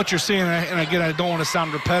chunks. Well, what you're seeing, and again, I don't want to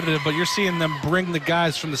sound repetitive, but you're seeing them bring the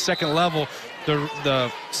guys from the second level.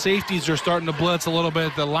 The safeties are starting to blitz a little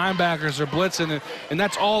bit. The linebackers are blitzing, and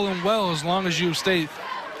that's all in well as long as you stay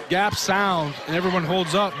gap sound and everyone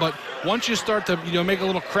holds up. But once you start to, you know, make a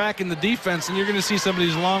little crack in the defense, and you're going to see some of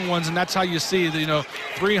these long ones, and that's how you see the, you know,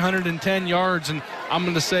 310 yards, and I'm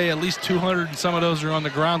going to say at least 200, and some of those are on the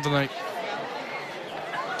ground tonight.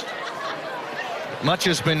 Much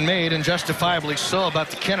has been made, and justifiably so, about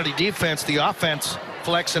the Kennedy defense. The offense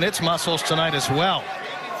flexing its muscles tonight as well.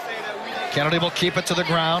 Kennedy will keep it to the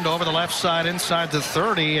ground over the left side inside the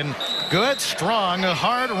 30, and good, strong,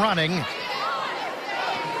 hard running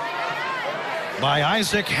by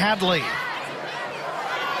Isaac Hadley.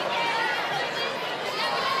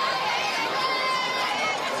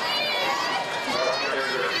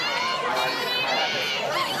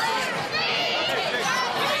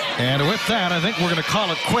 And with that, I think we're going to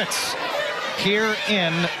call it quits here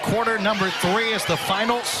in quarter number 3 as the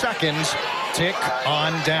final seconds tick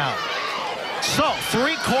on down. So,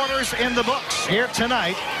 3 quarters in the books here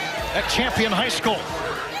tonight at Champion High School.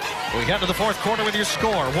 We head to the 4th quarter with your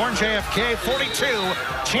score. Warren JFK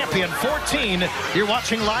 42, Champion 14. You're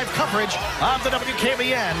watching live coverage of the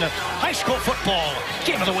WKBN High School Football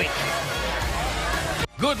Game of the Week.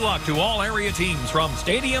 Good luck to all area teams from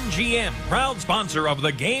Stadium GM, proud sponsor of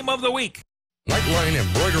the Game of the Week. Nightline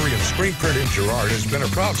Embroidery and Screen Print in Girard has been a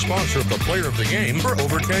proud sponsor of the Player of the Game for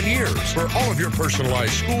over 10 years. For all of your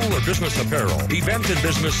personalized school or business apparel, event and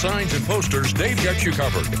business signs and posters, they've got you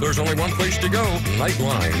covered. There's only one place to go,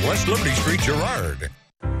 Nightline, West Liberty Street, Girard.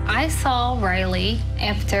 I saw Riley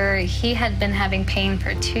after he had been having pain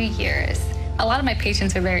for 2 years. A lot of my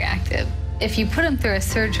patients are very active. If you put them through a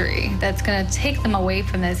surgery that's going to take them away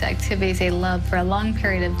from those activities they love for a long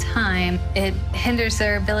period of time, it hinders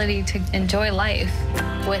their ability to enjoy life.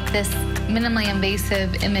 With this minimally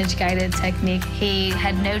invasive image-guided technique, he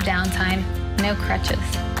had no downtime, no crutches,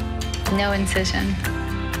 no incision.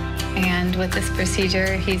 And with this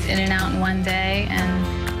procedure, he's in and out in one day,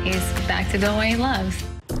 and he's back to doing what he loves.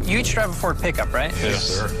 You each drive a Ford pickup, right? Yes,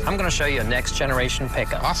 sir. I'm going to show you a next-generation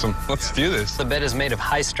pickup. Awesome. Let's do this. The bed is made of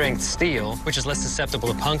high-strength steel, which is less susceptible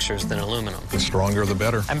to punctures than aluminum. The stronger, the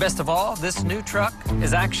better. And best of all, this new truck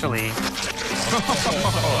is actually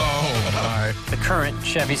Oh, my. the current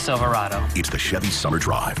Chevy Silverado. It's the Chevy Summer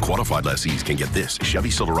Drive. Qualified lessees can get this Chevy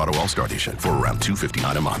Silverado All-Star Edition for around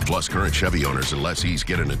 $259 a month. Plus, current Chevy owners and lessees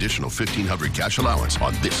get an additional $1,500 cash allowance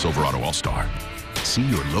on this Silverado All-Star. See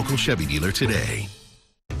your local Chevy dealer today.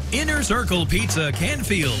 Inner Circle Pizza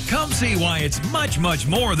Canfield. Come see why it's much, much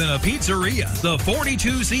more than a pizzeria. The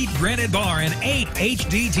 42-seat granite bar and 8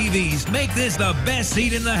 HD TVs make this the best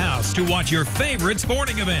seat in the house to watch your favorite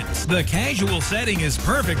sporting events. The casual setting is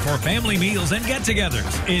perfect for family meals and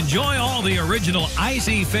get-togethers. Enjoy all the original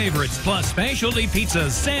icy favorites, plus specialty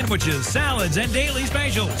pizzas, sandwiches, salads, and daily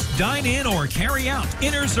specials. Dine in or carry out.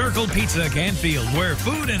 Inner Circle Pizza Canfield, where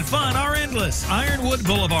food and fun are endless. Ironwood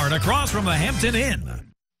Boulevard, across from the Hampton Inn.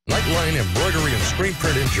 Nightline Embroidery and Screen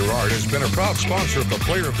Print in Girard has been a proud sponsor of the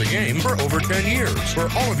Player of the Game for over 10 years. For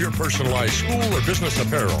all of your personalized school or business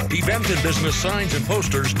apparel, event and business signs and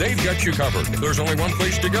posters, they've got you covered. There's only one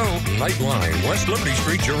place to go, Nightline, West Liberty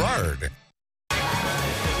Street, Girard.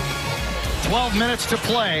 12 minutes to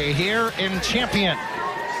play here in Champion.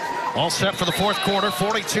 All set for the 4th quarter,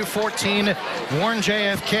 42-14, Warren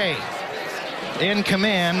JFK in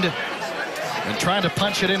command and trying to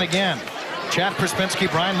punch it in again. Chad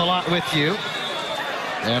Prspinski, Brian Malott with you.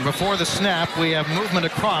 And before the snap, we have movement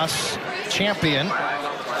across Champion.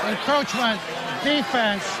 Encroachment,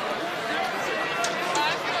 defense.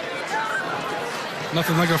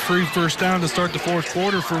 Nothing like a free first down to start the 4th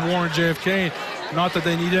quarter for Warren JFK. Not that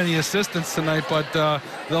they need any assistance tonight, but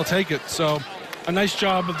they'll take it. So a nice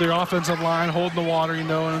job of their offensive line holding the water, you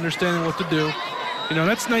know, and understanding what to do. You know,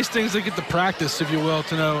 that's nice things they get to practice, if you will,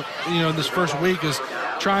 to know, you know, this first week is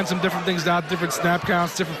trying some different things out, different snap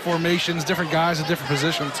counts, different formations, different guys at different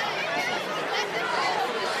positions.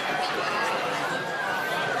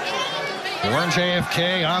 Warren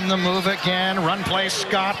JFK on the move again. Run play,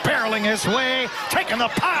 Scott barreling his way, taking the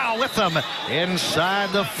pile with him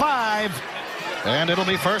inside the 5. And it'll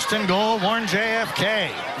be 1st and goal, Warren JFK.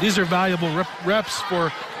 These are valuable reps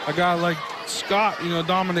for a guy like Scott,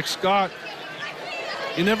 Dominic Scott.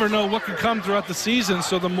 You never know what can come throughout the season,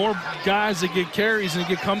 so the more guys that get carries and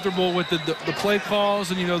get comfortable with the play calls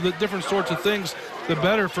and, the different sorts of things, the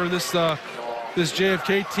better for this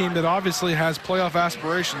JFK team that obviously has playoff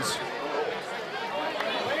aspirations.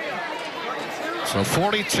 So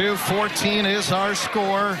 42-14 is our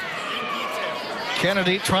score.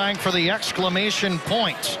 Kennedy trying for the exclamation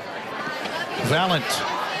point. Valent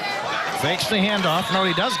fakes the handoff. No,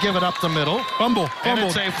 he does give it up the middle. Fumble. And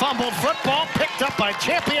it's a fumbled football picked up by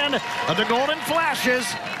champion of the Golden Flashes.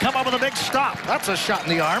 Come up with a big stop. That's a shot in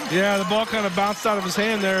the arm. Yeah, the ball kind of bounced out of his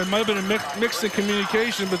hand there. It might have been a mix of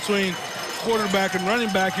communication between quarterback and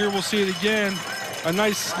running back. Here we'll see it again. A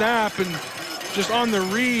nice snap, and just on the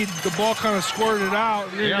read, the ball kind of squirted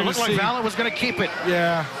out. Yeah, it looked like Valent was going to keep it.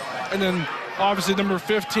 Yeah, and then obviously number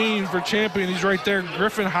 15 for champion. He's right there,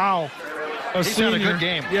 Griffin Howe. He's had a good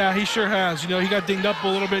game. Yeah, he sure has. He got dinged up a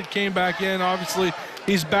little bit, came back in. Obviously,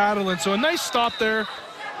 he's battling. So a nice stop there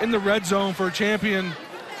in the red zone for a champion.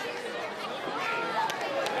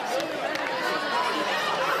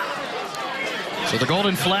 So the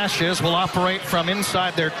Golden Flashes will operate from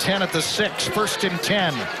inside their 10 at the 6. 1st and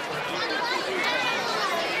 10.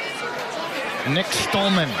 Nick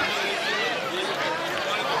Stolman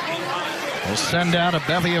will send out a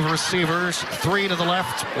bevy of receivers, 3 to the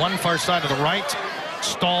left, 1 far side to the right.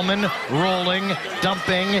 Stallman rolling,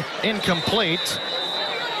 dumping, incomplete.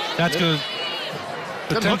 That's good.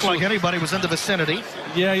 Didn't look like anybody was in the vicinity.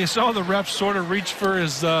 Yeah, you saw the ref sort of reach for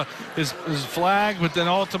his flag, but then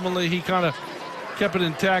ultimately he kind of kept it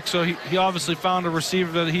intact. So he obviously found a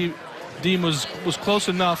receiver that he deemed was close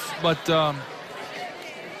enough, but.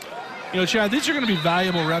 Chad, these are going to be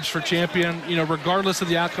valuable reps for champion, regardless of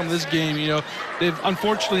the outcome of this game. They've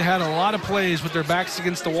unfortunately had a lot of plays with their backs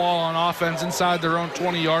against the wall on offense inside their own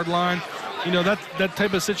 20-yard line. That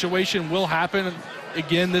type of situation will happen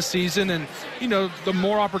again this season. And, the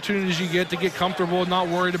more opportunities you get to get comfortable, not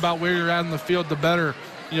worried about where you're at in the field, the better,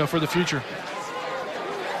 for the future.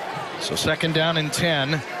 So 2nd down and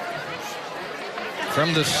 10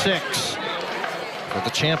 from the 6 for the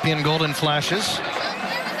champion Golden Flashes.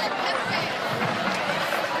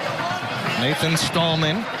 Nathan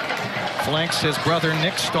Stallman flanks his brother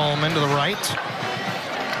Nick Stallman to the right.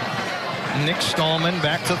 Nick Stallman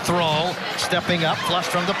back to throw, stepping up, flush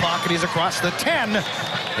from the pocket. He's across the 10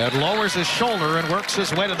 and lowers his shoulder and works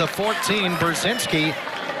his way to the 14. Brzezinski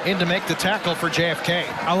in to make the tackle for JFK.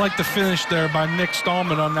 I like the finish there by Nick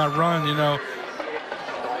Stallman on that run.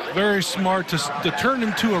 Very smart to turn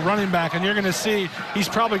him to a running back, and you're going to see he's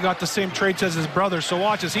probably got the same traits as his brother. So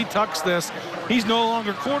watch as he tucks this. He's no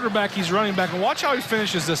longer quarterback, he's running back. And watch how he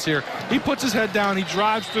finishes this here. He puts his head down, he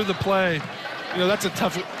drives through the play. That's a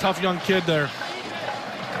tough young kid there.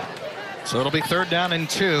 So it'll be 3rd down and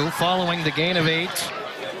 2 following the gain of 8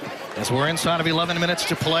 as we're inside of 11 minutes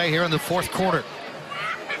to play here in the 4th quarter.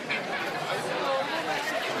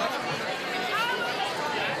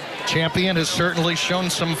 Champion has certainly shown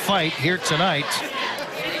some fight here tonight.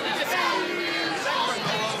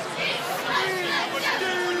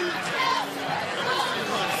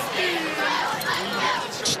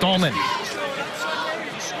 Stallman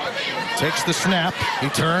takes the snap. He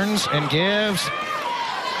turns and gives.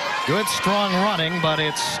 Good strong running, but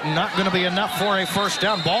it's not going to be enough for a 1st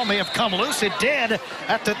down. Ball may have come loose. It did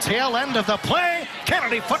at the tail end of the play.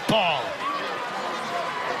 Kennedy football.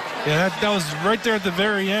 Yeah, that was right there at the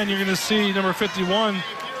very end. You're going to see number 51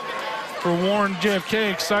 for Warren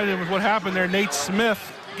JFK excited with what happened there. Nate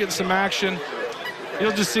Smith getting some action.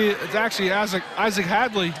 You'll just see it's actually Isaac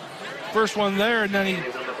Hadley, first one there, and then he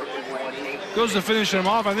goes to finish him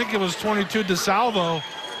off. I think it was 22 DeSalvo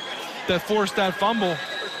that forced that fumble.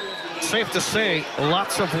 Safe to say,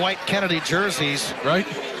 lots of white Kennedy jerseys, right?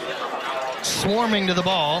 Swarming to the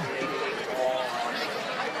ball.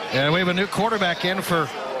 And we have a new quarterback in for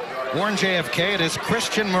Warren JFK. It is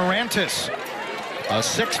Christian Morantis, a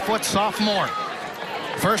 6-foot sophomore.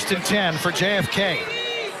 1st and 10 for JFK.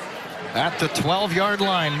 At the 12-yard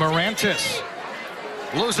line, Morantis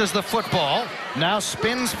loses the football, now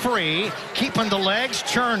spins free, keeping the legs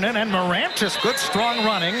churning, and Morantis, good strong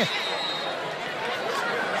running.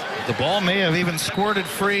 The ball may have even squirted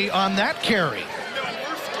free on that carry.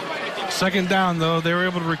 2nd down, though, they were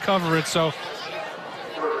able to recover it, so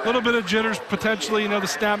a little bit of jitters potentially. The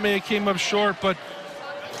snap may have came up short, but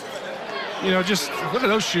just look at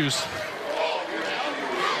those shoes.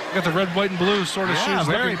 Got the red, white, and blue sort of shoes.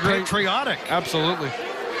 Very looking great. patriotic. Absolutely.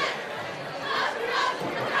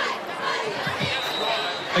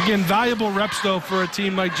 Again, valuable reps, though, for a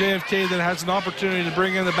team like JFK that has an opportunity to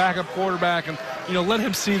bring in the backup quarterback and, let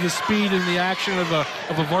him see the speed and the action of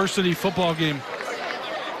a varsity football game.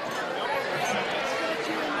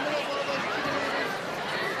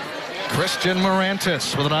 Christian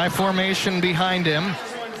Morantis with an I formation behind him.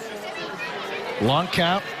 Long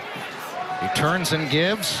count. He turns and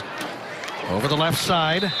gives over the left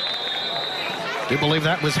side. I do believe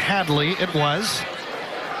that was Hadley. It was.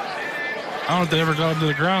 I don't know if they ever got him to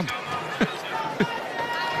the ground.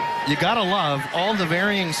 You got to love all the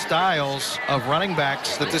varying styles of running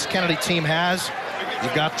backs that this Kennedy team has.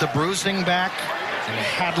 You've got the bruising back and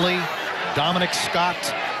Hadley, Dominic Scott.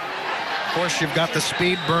 Of course, you've got the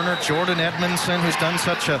speed burner, Jordan Edmondson, who's done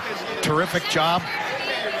such a terrific job.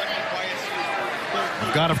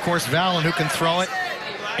 You've got, of course, Valen, who can throw it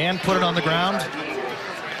and put it on the ground.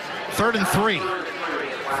 3rd and 3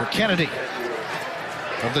 for Kennedy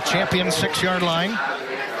of the champion 6-yard line.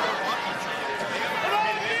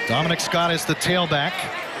 Dominic Scott is the tailback.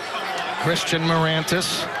 Christian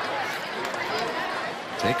Morantis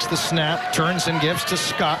takes the snap, turns and gives to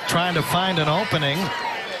Scott, trying to find an opening.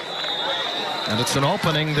 And it's an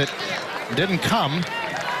opening that didn't come.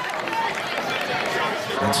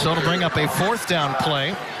 And so to bring up a 4th down play,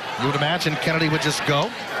 you would imagine Kennedy would just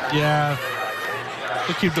go. Yeah.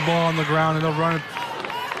 They'll keep the ball on the ground and they'll run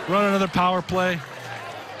another power play.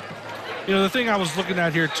 The thing I was looking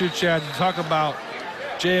at here too, Chad, you talk about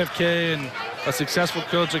JFK and a successful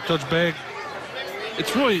coach like Coach Begg.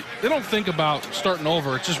 It's really, they don't think about starting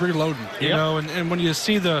over. It's just reloading, you know, and when you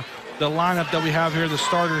see the lineup that we have here, the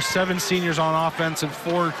starters, 7 seniors on offense and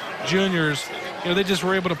 4 juniors, they just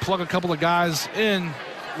were able to plug a couple of guys in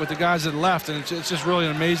with the guys that left, and it's just really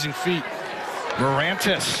an amazing feat.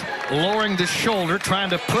 Morantis lowering the shoulder, trying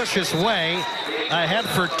to push his way ahead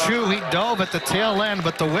for 2. He dove at the tail end,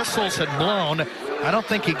 but the whistles had blown. I don't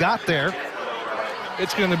think he got there.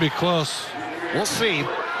 It's going to be close. We'll see.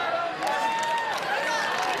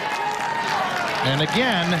 And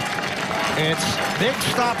again, it's big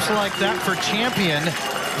stops like that for Champion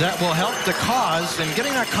that will help the cause and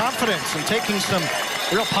getting that confidence and taking some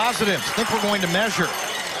real positives. I think we're going to measure.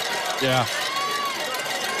 Yeah.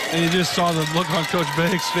 And you just saw the look on Coach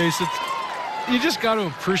Begg's face. You just got to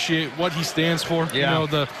appreciate what he stands for. Yeah.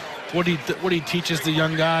 What he teaches the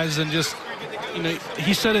young guys, and just,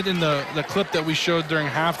 he said it in the clip that we showed during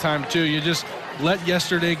halftime too. You just let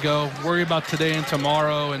yesterday go, worry about today and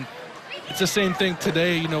tomorrow, and it's the same thing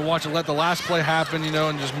today. Let the last play happen,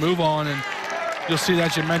 and just move on. And you'll see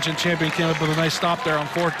that you mentioned Champion came up with a nice stop there on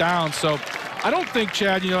 4th down. So I don't think,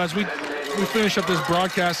 Chad, as we finish up this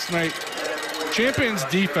broadcast tonight, Champion's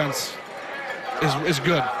defense is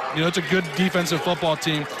good. It's a good defensive football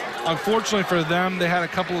team. Unfortunately for them, they had a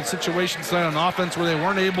couple of situations tonight on offense where they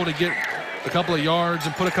weren't able to get a couple of yards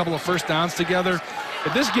and put a couple of 1st downs together.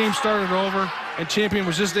 But this game started over, and Champion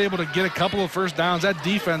was just able to get a couple of 1st downs. That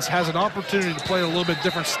defense has an opportunity to play a little bit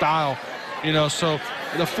different style. So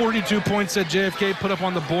the 42 points that JFK put up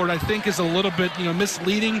on the board, I think, is a little bit,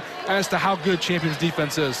 misleading as to how good Champion's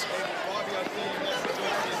defense is.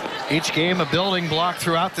 Each game a building block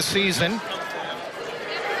throughout the season.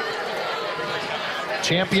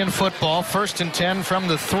 Champion football, 1st and 10 from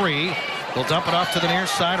the 3. Will dump it off to the near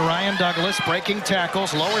side. Ryan Douglas breaking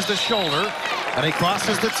tackles, lowers the shoulder, and he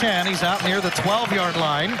crosses the 10. He's out near the 12-yard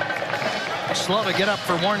line. Slow to get up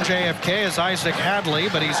for Warren JFK is Isaac Hadley,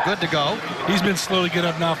 but he's good to go. He's been slow to get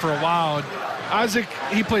up now for a while. Isaac,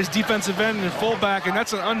 he plays defensive end and fullback, and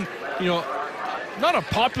that's not a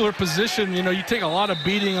popular position. You take a lot of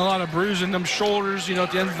beating, a lot of bruising, them shoulders.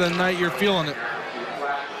 At the end of the night, you're feeling it.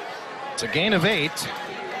 It's a gain of 8.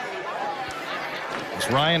 It's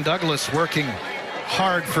Ryan Douglas working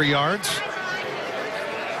hard for yards.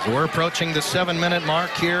 So we're approaching the 7-minute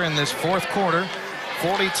mark here in this 4th quarter.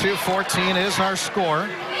 42-14 is our score.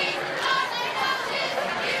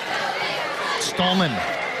 Stallman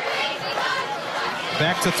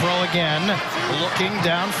back to throw again, looking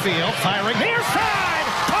downfield, firing near side,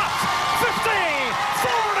 popped, 50,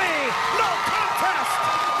 40, no contest,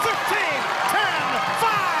 15, 10,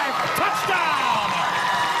 5, touchdown.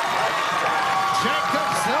 Jacob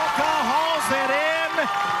Zilka hauls it in,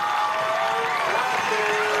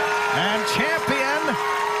 and Champion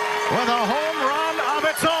with a home run of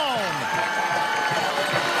its own.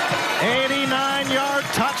 89-yard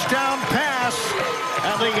touchdown pass,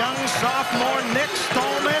 and the young sophomore Nick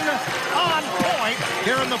Stallman on point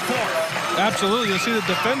here in the 4th. Absolutely. You'll see the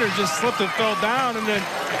defender just slipped and fell down, and then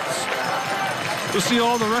you'll see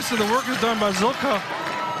all the rest of the work is done by Zilka.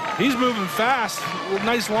 He's moving fast with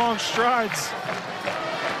nice long strides.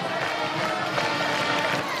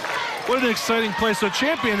 What an exciting play. So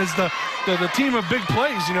Champion is the team of big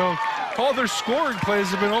plays. You know, all their scoring plays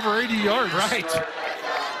have been over 80 yards. Right.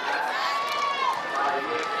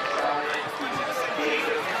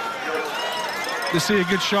 To see a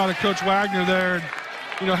good shot of Coach Wagner there. And,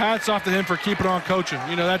 you know, hats off to him for keeping on coaching.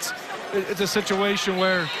 You know, it's a situation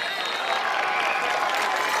where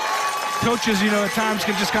coaches, you know, at times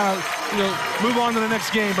can just kind of, you know, move on to the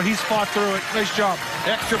next game, but he's fought through it. Nice job.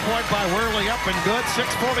 Extra point by Worley, up and good.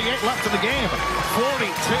 6:48 left in the game.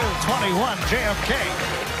 42-21 JFK.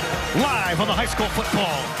 Live on the high school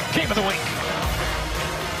football game of the week.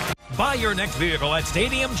 Buy your next vehicle at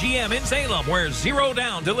Stadium GM in Salem, where Zero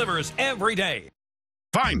Down delivers every day.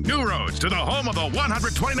 Find new roads to the home of the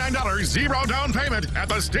 $129 zero down payment at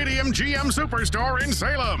the Stadium GM Superstore in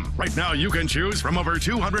Salem. Right now, you can choose from over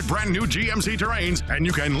 200 brand new GMC Terrains, and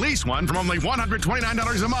you can lease one from only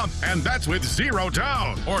 $129 a month, and that's with zero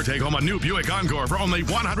down. Or take home a new Buick Encore for only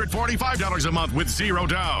 $145 a month with zero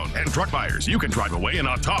down. And truck buyers, you can drive away in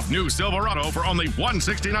a tough new Silverado for only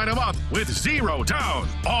 $169 a month with zero down.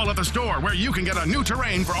 All at the store, where you can get a new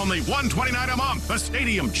Terrain for only $129 a month. The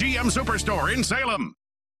Stadium GM Superstore in Salem.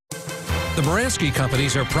 The Moransky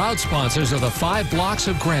Companies are proud sponsors of the 5 blocks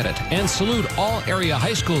of Granite and salute all area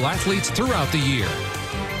high school athletes throughout the year.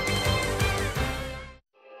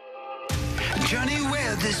 Journey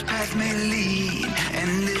where this path may lead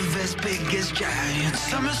and live as big as giants.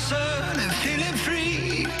 Summer sun and feeling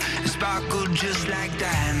free, sparkle just like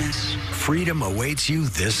diamonds. Freedom awaits you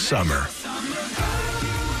this summer.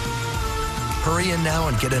 Hurry in now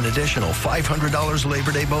and get an additional $500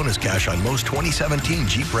 Labor Day bonus cash on most 2017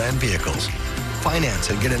 Jeep brand vehicles.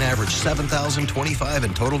 Finance and get an average $7,025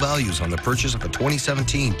 in total values on the purchase of a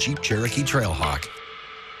 2017 Jeep Cherokee Trailhawk.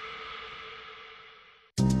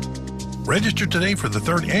 Register today for the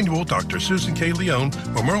 3rd annual Dr. Susan K. Leone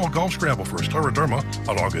Memorial Golf Scramble for Scleroderma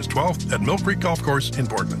on August 12th at Mill Creek Golf Course in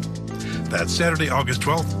Boardman. That's Saturday, August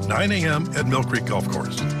 12th, 9 a.m. at Mill Creek Golf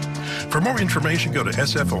Course. For more information, go to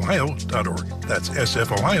sfohio.org. That's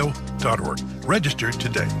sfohio.org. Register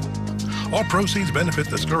today. All proceeds benefit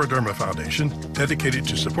the Scleroderma Foundation, dedicated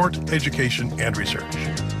to support, education, and research.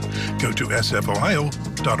 Go to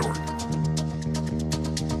sfohio.org.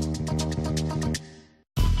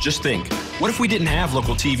 Just think, what if we didn't have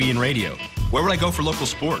local TV and radio? Where would I go for local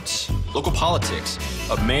sports, local politics,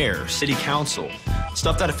 a mayor, city council,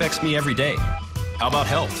 stuff that affects me every day? How about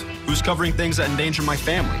health? Who's covering things that endanger my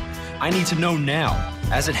family? I need to know now,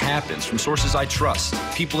 as it happens, from sources I trust,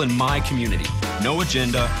 people in my community. No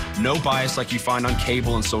agenda, no bias like you find on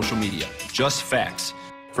cable and social media. Just facts.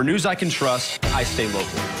 For news I can trust, I stay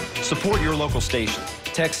local. Support your local station.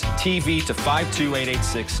 Text TV to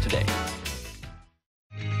 52886 today.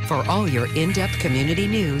 For all your in-depth community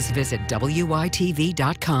news, visit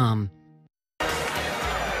WYTV.com.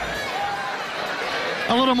 A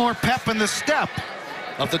little more pep in the step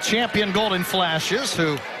of the Champion Golden Flashes,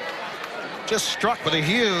 who just struck with a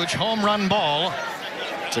huge home run ball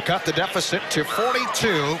to cut the deficit to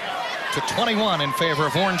 42-21 in favor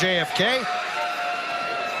of Warren JFK.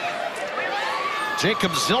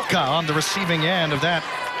 Jacob Zilka on the receiving end of that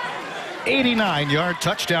 89-yard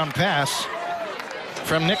touchdown pass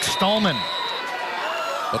from Nick Stallman.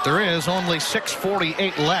 But there is only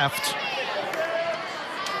 6:48 left.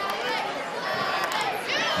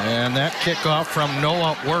 And that kickoff from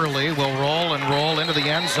Noah Worley will roll into the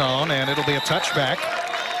end zone, and it'll be a touchback.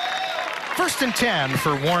 1st and 10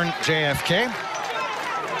 for Warren JFK.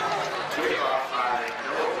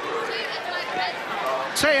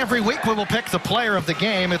 Say every week we will pick the player of the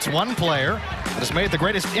game. It's one player that has made the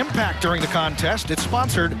greatest impact during the contest. It's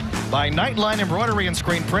sponsored by Nightline Embroidery and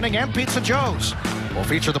Screen Printing and Pizza Joe's. We'll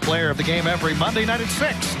feature the player of the game every Monday night at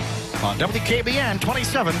 6 on WKBN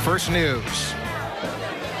 27 First News.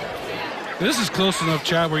 This is close enough,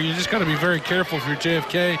 Chad, where you just got to be very careful if you're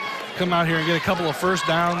JFK. Come out here and get a couple of first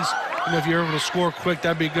downs. And if you're able to score quick,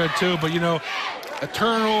 that'd be good too. But, you know, a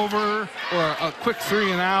turnover or a quick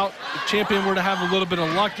 3 and out, the Champion were to have a little bit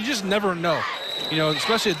of luck, you just never know. You know,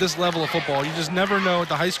 especially at this level of football, you just never know at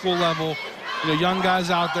the high school level. You know, young guys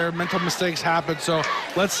out there, mental mistakes happen. So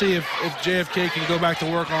let's see if JFK can go back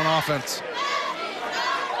to work on offense.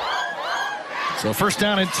 So 1st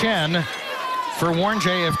down and 10. For Warren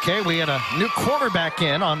JFK, we had a new quarterback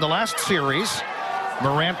in on the last series.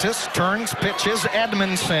 Morantis turns, pitches.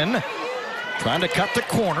 Edmondson trying to cut the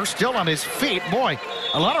corner, still on his feet. Boy,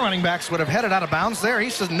 a lot of running backs would have headed out of bounds there. He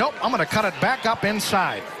says, nope, I'm going to cut it back up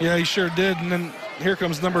inside. Yeah, he sure did. And then here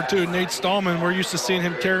comes number 2, Nate Stallman. We're used to seeing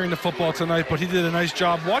him carrying the football tonight, but he did a nice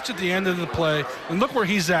job. Watch at the end of the play, and look where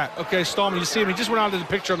he's at. Okay, Stallman, you see him. He just went out to the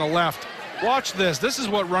picture on the left. Watch this. This is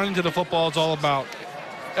what running to the football is all about.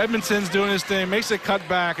 Edmondson's doing his thing, makes it cut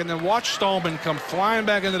back, and then watch Stallman come flying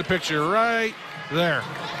back into the picture right there.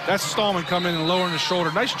 That's Stallman coming and lowering his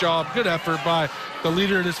shoulder. Nice job, good effort by the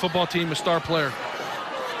leader of this football team, a star player.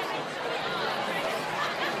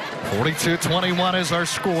 42-21 is our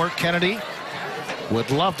score. Kennedy would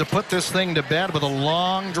love to put this thing to bed with a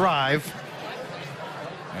long drive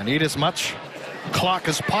and eat as much clock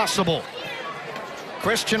as possible.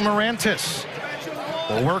 Christian Morantis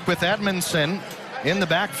will work with Edmondson in the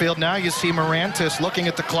backfield. Now you see Morantis looking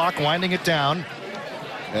at the clock, winding it down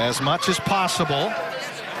as much as possible.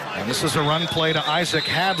 And this is a run play to Isaac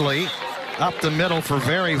Hadley up the middle for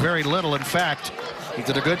very, very little. In fact, he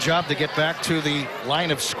did a good job to get back to the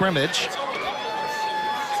line of scrimmage.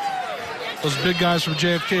 Those big guys from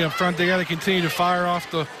JFK up front, they got to continue to fire off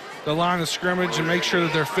the line of scrimmage and make sure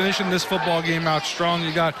that they're finishing this football game out strong.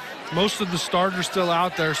 You got most of the starters still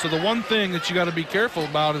out there. So the one thing that you got to be careful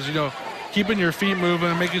about is, keeping your feet moving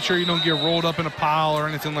and making sure you don't get rolled up in a pile or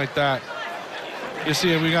anything like that. You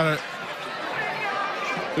see it, we got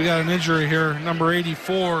an injury here, number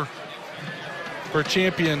 84 for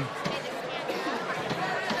Champion.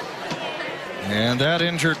 And that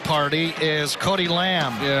injured party is Cody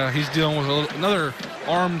Lamb. Yeah, he's dealing with another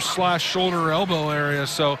arm/shoulder elbow area.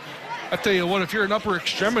 So I tell you what, if you're an upper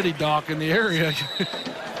extremity doc in the area,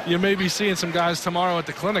 you may be seeing some guys tomorrow at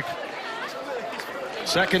the clinic.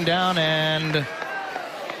 2nd down and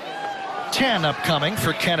 10 upcoming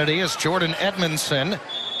for Kennedy as Jordan Edmondson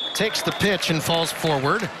takes the pitch and falls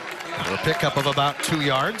forward for a pickup of about 2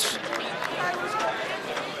 yards.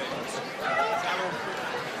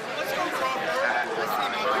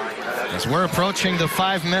 As we're approaching the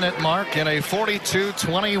 5-minute mark in a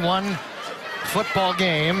 42-21 football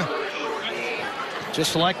game,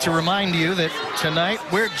 just like to remind you that tonight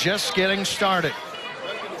we're just getting started.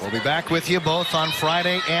 We'll be back with you both on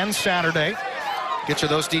Friday and Saturday. Get you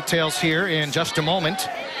those details here in just a moment.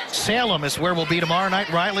 Salem is where we'll be tomorrow night,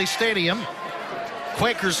 Riley Stadium.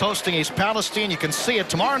 Quakers hosting East Palestine. You can see it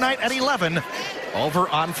tomorrow night at 11 over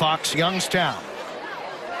on Fox Youngstown.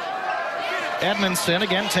 Edmondson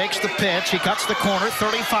again takes the pitch. He cuts the corner,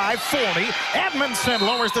 35-40. Edmondson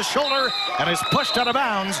lowers the shoulder and is pushed out of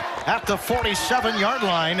bounds at the 47-yard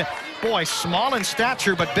line. Boy, small in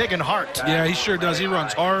stature, but big in heart. Yeah, he sure does. He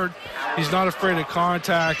runs hard. He's not afraid of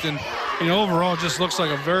contact, and overall just looks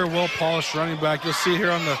like a very well-polished running back. You'll see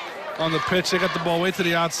here on the pitch, they got the ball way to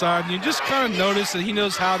the outside, and you just kind of notice that he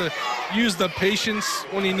knows how to use the patience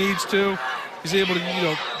when he needs to. He's able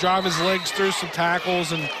to, drive his legs through some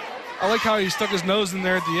tackles, and I like how he stuck his nose in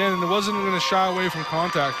there at the end and wasn't going to shy away from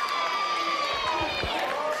contact.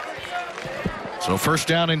 So 1st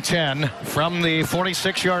down and 10 from the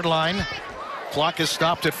 46-yard line. Clock is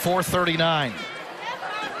stopped at 4:39.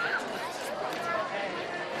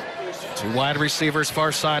 2 wide receivers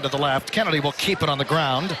far side to the left. Kennedy will keep it on the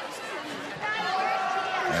ground.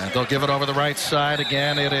 And they'll give it over the right side.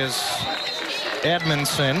 Again, it is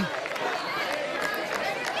Edmondson.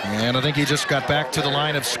 And I think he just got back to the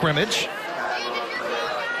line of scrimmage.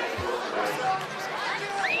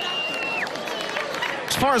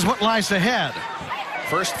 As far as what lies ahead,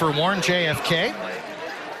 first for Warren JFK.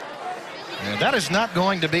 And that is not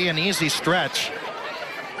going to be an easy stretch.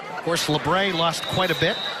 Of course, LeBray lost quite a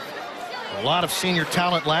bit. A lot of senior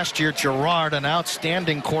talent last year. Gerard, an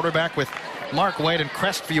outstanding quarterback with Mark Wade and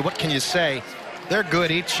Crestview. What can you say? They're good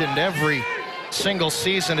each and every single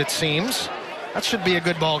season, it seems. That should be a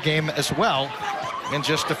good ball game as well in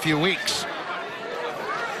just a few weeks.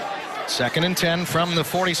 2nd and 10 from the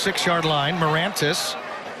 46-yard line. Morantis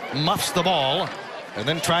muffs the ball and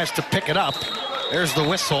then tries to pick it up. There's the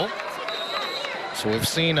whistle. So we've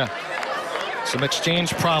seen some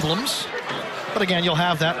exchange problems. But again, you'll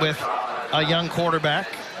have that with a young quarterback.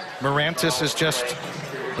 Morantis is just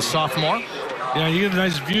a sophomore. Yeah, you get a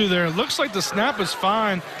nice view there. It looks like the snap is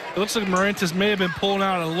fine. It looks like Morantis may have been pulling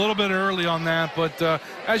out a little bit early on that, but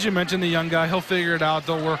as you mentioned, the young guy, he'll figure it out.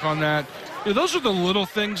 They'll work on that. Those are the little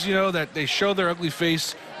things, that they show their ugly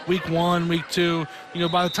face week 1, week 2.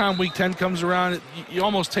 By the time week 10 comes around, you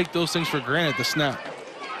almost take those things for granted, the snap.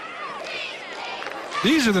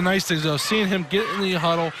 These are the nice things, though, seeing him get in the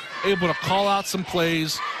huddle, able to call out some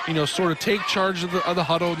plays, sort of take charge of the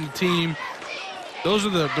huddle and the team. Those are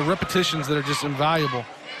the repetitions that are just invaluable.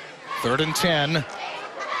 3rd and 10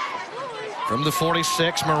 from the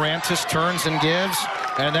 46. Morantis turns and gives,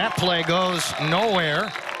 and that play goes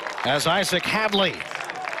nowhere as Isaac Hadley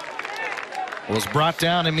was brought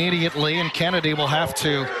down immediately, and Kennedy will have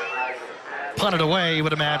to punt it away, you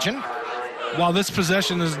would imagine. While this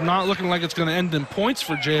possession is not looking like it's going to end in points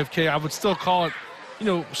for JFK, I would still call it,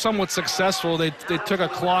 somewhat successful. They took a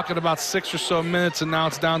clock at about 6 or so minutes, and now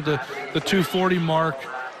it's down to the 2:40 mark.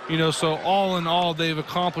 So all in all, they've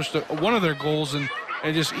accomplished one of their goals and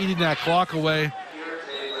just eating that clock away.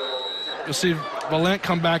 You'll see Valent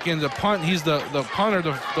come back in to punt. He's the punter,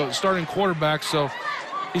 the starting quarterback, so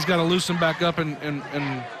he's got to loosen back up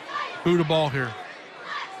and boot a ball here.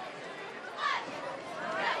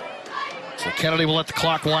 So Kennedy will let the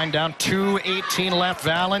clock wind down. 2:18 left.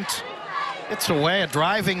 Valent, it's away, a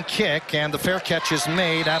driving kick, and the fair catch is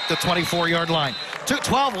made at the 24-yard line.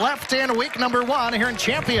 2:12 left in week number 1 here in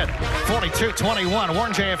Champion. 42-21,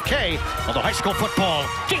 Warren JFK on the high school football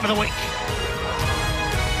game of the week.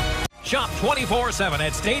 Shop 24/7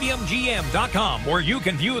 at StadiumGM.com, where you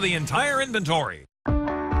can view the entire inventory.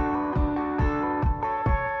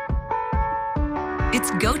 It's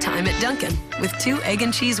go time at Dunkin' with 2 egg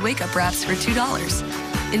and cheese wake-up wraps for $2.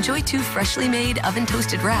 Enjoy 2 freshly made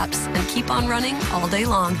oven-toasted wraps and keep on running all day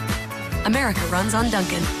long. America runs on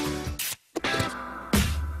Dunkin'.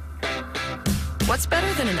 What's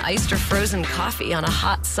better than an iced or frozen coffee on a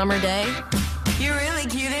hot summer day? You're really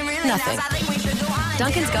cute and really Nothing. nice. I think we should go high.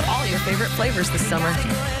 Dunkin's got all your favorite flavors this summer.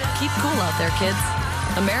 Keep cool out there, kids.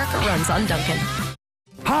 America runs on Dunkin'.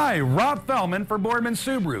 Hi, Rob Fellman for Boardman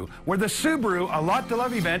Subaru, where the Subaru A Lot to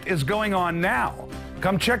Love event is going on now.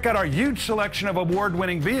 Come check out our huge selection of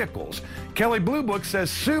award-winning vehicles. Kelley Blue Book says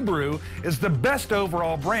Subaru is the best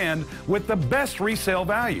overall brand with the best resale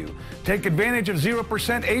value. Take advantage of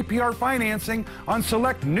 0% APR financing on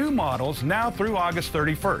select new models now through August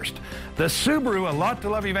 31st. The Subaru A Lot to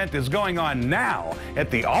Love event is going on now at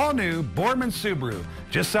the all-new Boardman Subaru,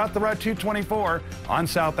 just south of Route 224 on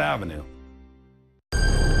South Avenue.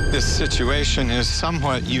 This situation is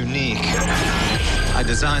somewhat unique. I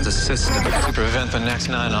designed a system to prevent the next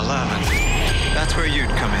 9/11. That's where you'd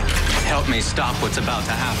come in. Help me stop what's about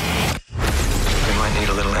to happen. We might need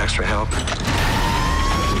a little extra help.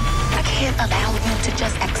 I can't allow you to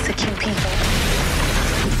just execute people.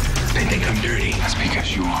 They think I'm dirty. That's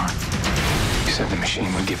because you are. You said the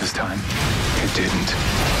machine would give us time. It didn't.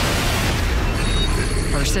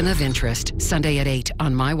 Person of Interest, Sunday at 8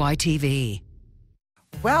 on MyYTV.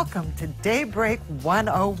 Welcome to Daybreak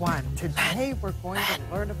 101. Today we're going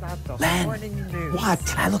to learn about the morning news. What?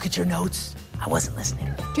 Can I look at your notes? I wasn't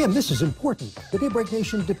listening. Jim, this is important. The Daybreak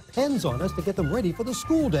Nation depends on us to get them ready for the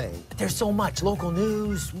school day. But there's so much. Local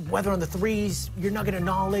news, weather on the threes, your nugget of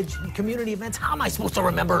knowledge, community events. How am I supposed to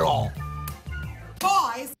remember it all?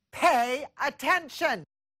 Boys, pay attention.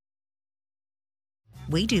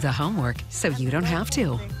 We do the homework so you don't have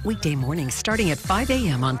to. Weekday mornings starting at 5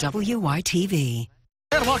 a.m. on WYTV.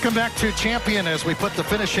 And welcome back to Champion as we put the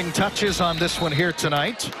finishing touches on this one here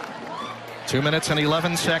tonight. 2 minutes and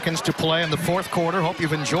 11 seconds to play in the fourth quarter. Hope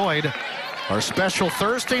you've enjoyed our special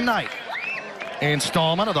Thursday night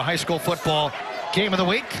installment of the high school football game of the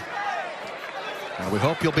week. And we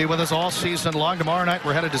hope you'll be with us all season long. Tomorrow night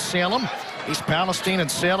we're headed to Salem, East Palestine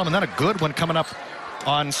and Salem, and then a good one coming up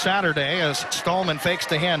on Saturday as Stallman fakes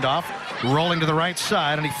the handoff, rolling to the right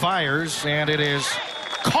side, and he fires, and it is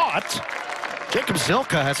caught. Jacob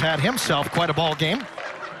Zilka has had himself quite a ball game.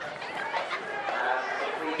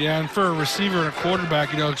 Yeah, and for a receiver and a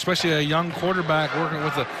quarterback, especially a young quarterback working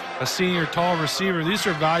with a senior tall receiver, these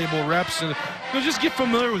are valuable reps. And just get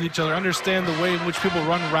familiar with each other, understand the way in which people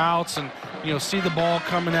run routes, and see the ball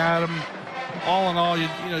coming at them. All in all,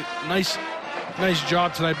 nice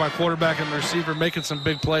job tonight by quarterback and the receiver making some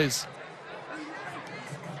big plays.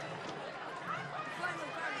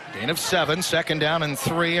 Gain of 7, 2nd down and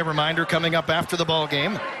 3. A reminder coming up after the ball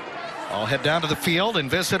game. I'll head down to the field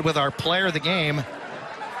and visit with our player of the game.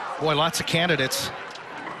 Boy, lots of candidates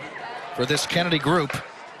for this Kennedy group.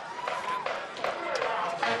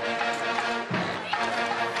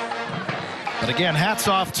 But again, hats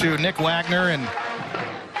off to Nick Wagner and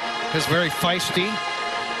his very feisty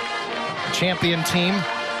Champion team.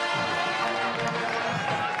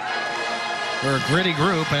 They're a gritty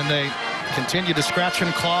group, and they continue to scratch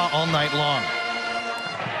and claw all night long.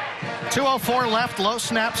 2:04 left, low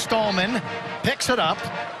snap. Stallman picks it up,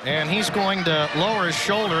 and he's going to lower his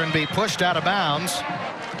shoulder and be pushed out of bounds.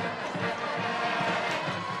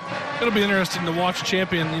 It'll be interesting to watch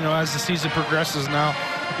Champion, as the season progresses now.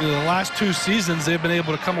 The last 2 seasons, they've been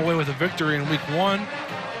able to come away with a victory in week 1.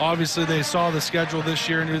 Obviously, they saw the schedule this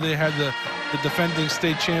year and knew they had the defending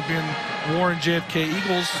state champion Warren JFK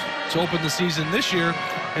Eagles to open the season this year.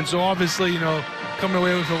 And so obviously, coming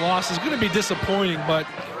away with a loss is going to be disappointing, but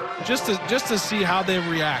just to see how they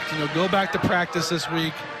react. Go back to practice this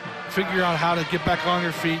week, figure out how to get back on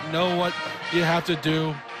your feet, know what you have to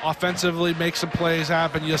do offensively, make some plays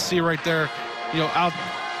happen. You'll see right there, out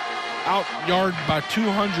yard by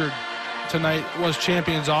 200 tonight was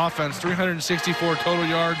Champion's offense. 364 total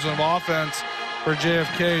yards of offense for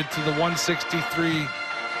JFK to the 163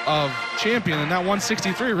 of Champion, and that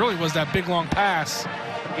 163 really was that big long pass,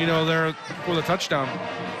 there for the touchdown.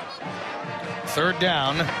 3rd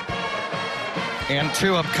down and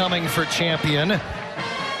 2 upcoming for Champion.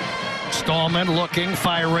 Stallman looking,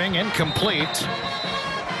 firing, incomplete,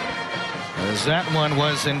 as that one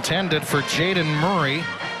was intended for Jaden Murray,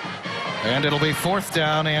 and it'll be 4th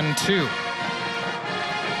down and 2.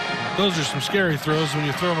 Those are some scary throws when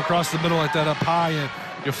you throw them across the middle like that up high, and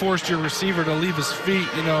you forced your receiver to leave his feet,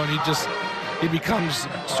 and he becomes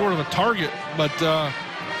sort of a target. But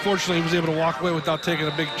fortunately, he was able to walk away without taking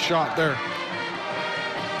a big shot there.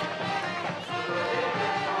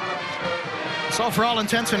 So for all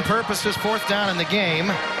intents and purposes, 4th down in the game.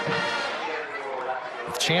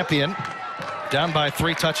 With Champion down by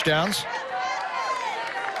 3 touchdowns.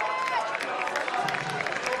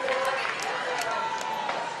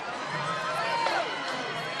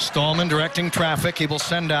 Stallman directing traffic. He will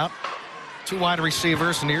send out 2 wide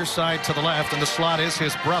receivers, near side to the left, and the slot is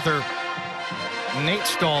his brother, Nate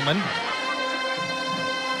Stallman.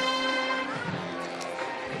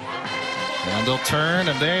 And they'll turn,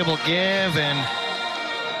 and they will give, and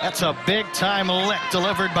that's a big-time lick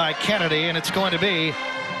delivered by Kennedy, and it's going to be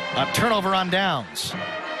a turnover on downs.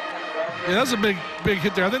 Yeah, that's a big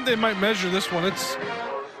hit there. I think they might measure this one. It's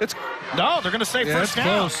no, they're going to say first down.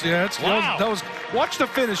 Close. Yeah, it's wow. Close. Watch the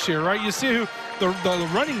finish here, right? You see who the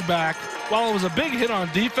running back, while it was a big hit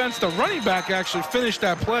on defense, the running back actually finished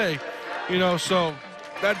that play. So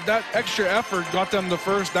that extra effort got them the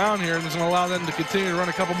first down here, and it's going to allow them to continue to run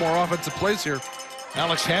a couple more offensive plays here.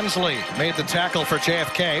 Alex Hensley made the tackle for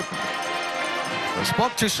JFK. I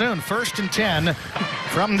spoke too soon. 1st and 10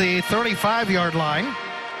 from the 35-yard line.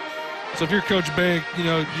 So if you're Coach Bay,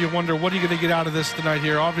 you wonder what are you going to get out of this tonight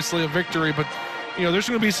here. Obviously a victory, but there's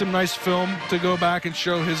going to be some nice film to go back and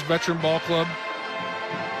show his veteran ball club.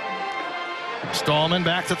 Stallman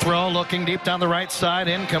back to throw, looking deep down the right side,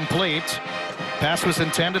 incomplete. Pass was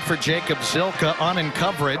intended for Jacob Zilka, on in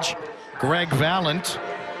coverage. Greg Valent.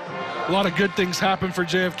 A lot of good things happen for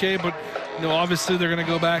JFK, but obviously they're going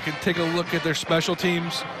to go back and take a look at their special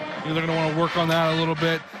teams. They're going to want to work on that a little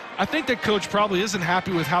bit. I think that coach probably isn't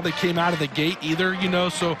happy with how they came out of the gate either,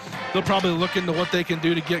 so they'll probably look into what they can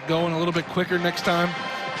do to get going a little bit quicker next time,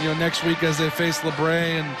 next week as they face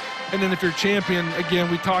LeBray. And then if you're Champion,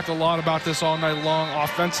 again, we talked a lot about this all night long.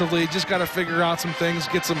 Offensively, just got to figure out some things,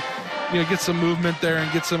 get some movement there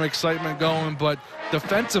and get some excitement going. But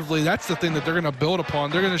defensively, that's the thing that they're going to build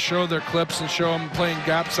upon. They're going to show their clips and show them playing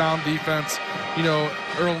gap sound defense.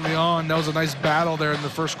 Early on, that was a nice battle there in the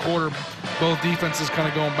first quarter. Both defenses kind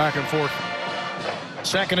of going back and forth.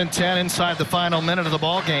 2nd and 10 inside the final minute of the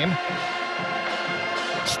ball game.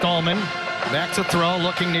 Stallman back to throw,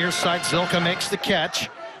 looking near side. Zilka makes the catch,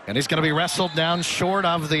 and he's going to be wrestled down short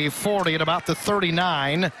of the 40 at about the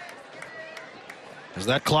 39 as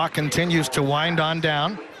that clock continues to wind on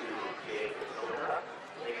down.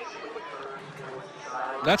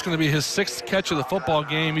 That's going to be his 6th catch of the football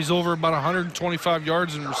game. He's over about 125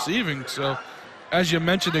 yards in receiving. So, as you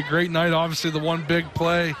mentioned, a great night. Obviously, the one big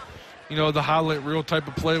play, the highlight reel type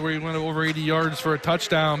of play where he went over 80 yards for a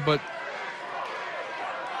touchdown. But,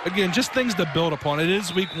 again, just things to build upon. It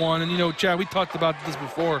is week 1. And, Chad, we talked about this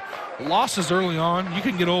before. Losses early on, you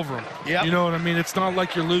can get over them. Yep. You know what I mean? It's not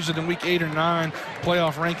like you're losing in week 8 or 9.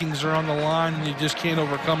 Playoff rankings are on the line, and you just can't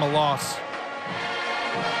overcome a loss.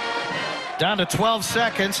 Down to 12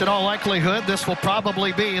 seconds. In all likelihood, this will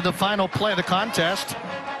probably be the final play of the contest,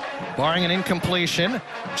 barring an incompletion.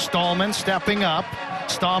 Stallman stepping up.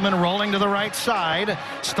 Stallman rolling to the right side.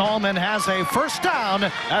 Stallman has a first down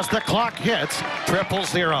as the clock hits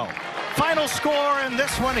 000. Final score in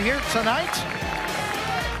this one here tonight.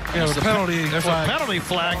 Yeah, there's a penalty flag. There's a penalty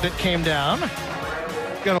flag that came down.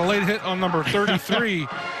 Got a late hit on number 33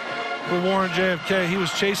 for Warren JFK. He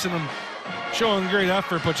was chasing him, showing great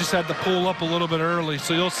effort, but just had to pull up a little bit early.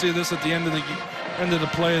 So you'll see this at the end of the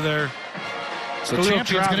play there. So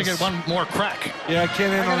Champion's going to get one more crack. Yeah,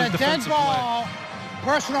 can't end on a defensive ball.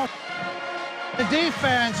 Personal. The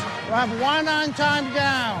defense will have one untimed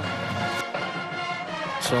down.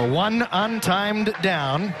 So one untimed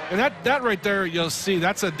down. And that right there, you'll see,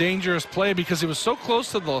 that's a dangerous play because he was so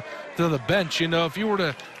close to the bench. If you were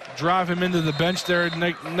to drive him into the bench there,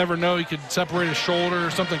 never know, he could separate his shoulder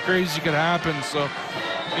or something crazy could happen. So,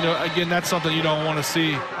 again, that's something you don't want to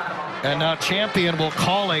see. And now Champion will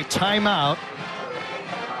call a timeout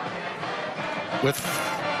with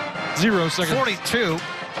 0 seconds.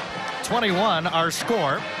 42-21 our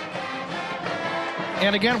score.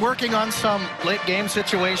 And again, working on some late game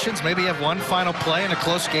situations. Maybe have one final play in a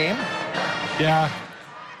close game. Yeah,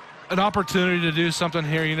 an opportunity to do something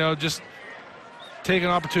here, you know, just take an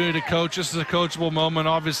opportunity to coach. This is a coachable moment.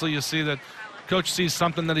 Obviously, you see that coach sees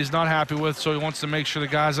something that he's not happy with, so he wants to make sure the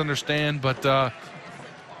guys understand. But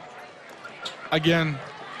again,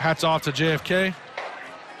 hats off to JFK.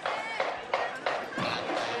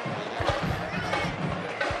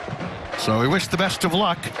 So we wish the best of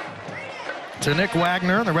luck to Nick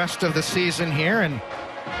Wagner and the rest of the season here, and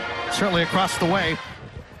certainly across the way.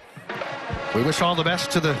 We wish all the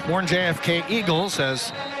best to the Warren JFK Eagles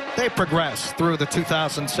as they progress through the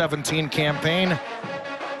 2017 campaign.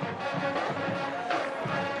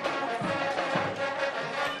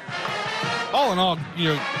 All in all, you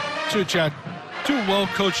know, Chad, two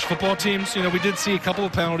well-coached football teams. You know, we did see a couple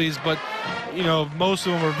of penalties, but, you know, most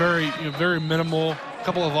of them were very, very minimal. A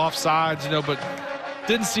couple of offsides, you know, but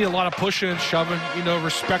didn't see a lot of pushing and shoving. You know,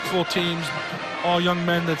 respectful teams, all young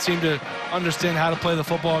men that seem to understand how to play the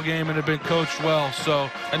football game and have been coached well. So,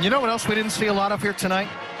 and you know what else we didn't see a lot of here tonight?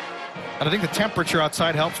 And I think the temperature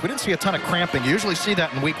outside helps. We didn't see a ton of cramping. You usually see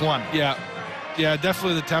that in week one. Yeah,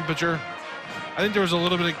 definitely the temperature. I think there was a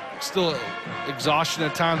little bit of still exhaustion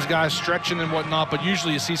at times, guys stretching and whatnot, but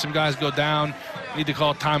usually you see some guys go down, need to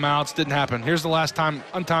call timeouts. Didn't happen. Here's the last time,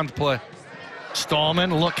 untimed play.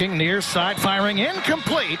 Stallman looking near side, firing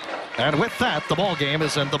incomplete. And with that, the ball game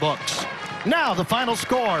is in the books. Now the final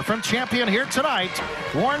score from Champion here tonight.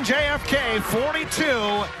 Warren JFK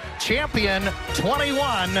 42, Champion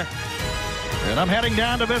 21. And I'm heading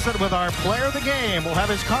down to visit with our player of the game. We'll have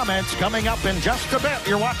his comments coming up in just a bit.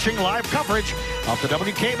 You're watching live coverage of the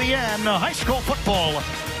WKBN High School Football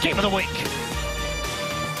Game of the Week.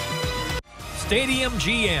 Stadium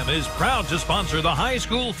GM is proud to sponsor the High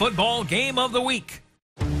School Football Game of the Week.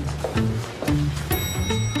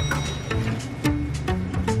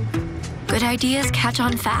 Good ideas catch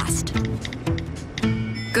on fast.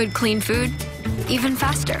 Good clean food, even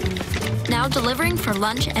faster. Now delivering for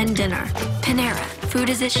lunch and dinner. Panera, food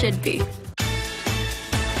as it should be.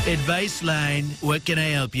 Advice line, what can I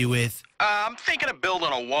help you with? I'm thinking of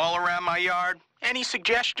building a wall around my yard. Any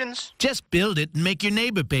suggestions? Just build it and make your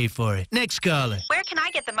neighbor pay for it. Next caller. Where can I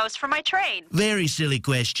get the most for my trade? Very silly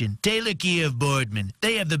question. Taylor Kia of Boardman.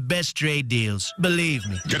 They have the best trade deals. Believe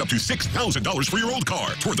me. Get up to $6,000 for your old car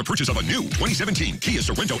toward the purchase of a new 2017 Kia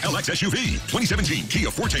Sorento LX SUV, 2017 Kia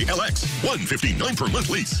Forte LX, $159 per month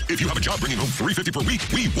lease. If you have a job bringing home $350 per week,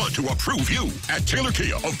 we want to approve you at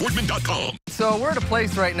TaylorKiaofBoardman.com. So we're at a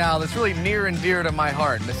place right now that's really near and dear to my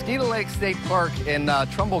heart. Mosquito Lake State Park in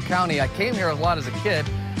Trumbull County. I came here a lot as a kid,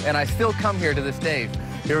 and I still come here to this day.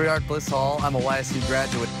 Here we are at Bliss Hall. I'm a YSU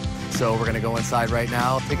graduate. So we're going to go inside right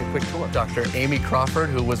now, take a quick tour. Dr. Amy Crawford,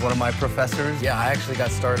 who was one of my professors. Yeah, I actually got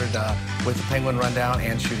started with the Penguin Rundown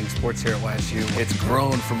and shooting sports here at YSU. It's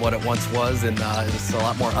grown from what it once was, and it's a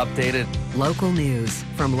lot more updated. Local news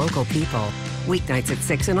from local people. Weeknights at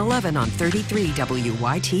 6 and 11 on 33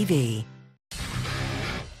 WYTV.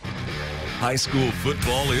 High school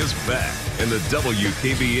football is back, and the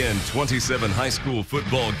WKBN 27 High School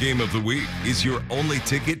Football Game of the Week is your only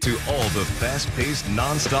ticket to all the fast-paced,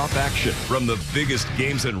 non-stop action from the biggest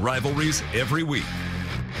games and rivalries every week.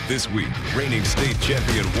 This week, reigning state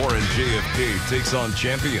champion Warren JFK takes on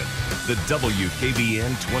champion, the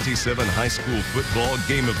WKBN 27 High School Football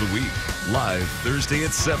Game of the Week. Live Thursday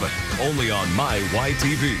at 7, only on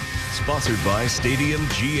MyYTV. Sponsored by Stadium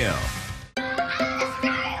GM.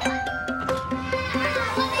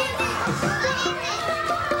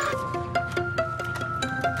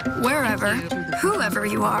 Wherever, whoever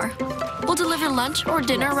you are, we'll deliver lunch or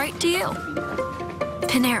dinner right to you.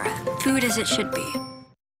 Panera, food as it should be.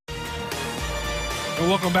 And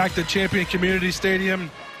welcome back to Champion Community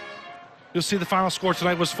Stadium. You'll see the final score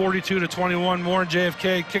tonight was 42-21. Warren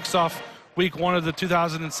JFK kicks off week one of the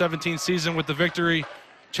 2017 season with the victory.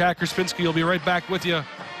 Chad Krasinski will be right back with you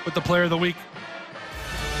with the player of the week.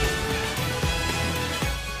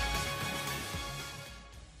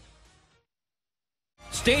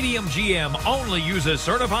 Stadium GM only uses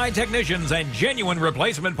certified technicians and genuine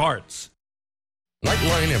replacement parts.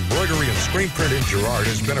 Nightline Embroidery and Screen Print in Girard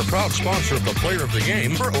has been a proud sponsor of the Player of the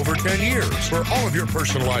Game for over 10 years. For all of your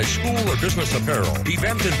personalized school or business apparel,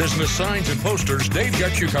 event and business signs and posters, they've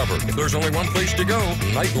got you covered. There's only one place to go,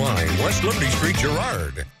 Nightline, West Liberty Street,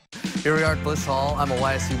 Girard. Here we are at Bliss Hall. I'm a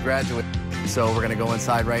YSU graduate. So we're going to go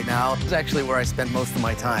inside right now. It's actually where I spent most of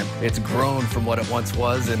my time. It's grown from what it once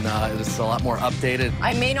was, and it's a lot more updated.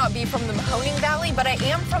 I may not be from the Mahoning Valley, but I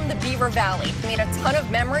am from the Beaver Valley. I made a ton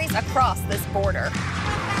of memories across this border.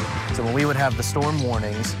 So when we would have the storm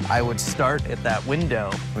warnings, I would start at that window.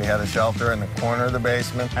 We had a shelter in the corner of the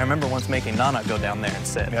basement. I remember once making Nana go down there and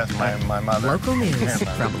sit. Yes, my mother. Local news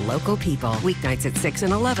from local people. Weeknights at 6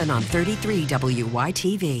 and 11 on 33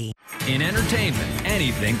 WYTV. In entertainment,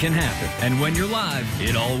 anything can happen. And when you're live,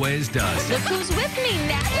 it always does. Look who's with me,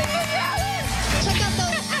 Natalie Morales! Check out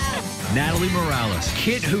those abs! Natalie Morales,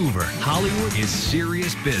 Kit Hoover. Hollywood is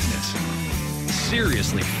serious business.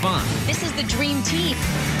 Seriously fun. This is the dream team.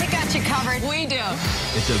 We got you covered. We do.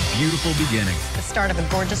 It's a beautiful beginning. The start of a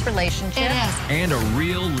gorgeous relationship. It is. And a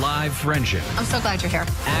real live friendship. I'm so glad you're here.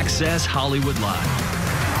 Access Hollywood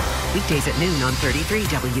Live. Weekdays at noon on 33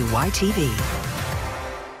 WYTV.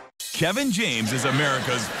 Kevin James is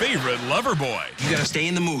America's favorite lover boy. You gotta stay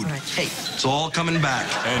in the mood. Hey, it's all coming back.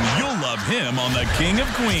 And you'll love him on The King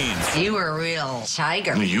of Queens. You were a real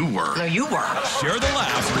tiger. No, you were. No, you were. Share the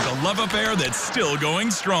laughs with a love affair that's still going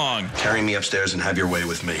strong. Carry me upstairs and have your way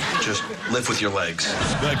with me. Just lift with your legs.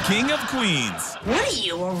 The King of Queens. What are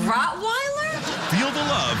you, a Rottweiler? Feel the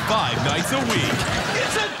love 5 nights a week.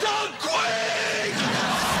 It's a dog queen!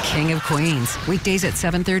 King of Queens. Weekdays at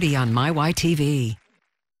 7:30 on MyYTV.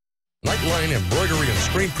 Nightline Embroidery and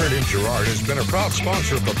Screen Print in Girard has been a proud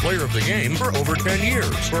sponsor of the Player of the Game for over 10 years.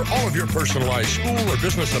 For all of your personalized school or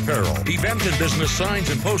business apparel, event and business signs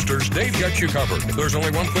and posters, they've got you covered. There's only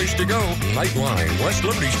one place to go, Nightline, West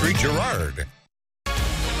Liberty Street, Girard.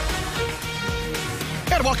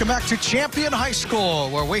 And welcome back to Champion High School,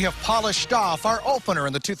 where we have polished off our opener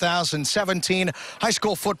in the 2017 high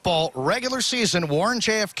school football regular season. Warren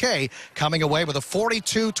JFK coming away with a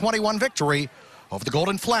 42-21 victory over the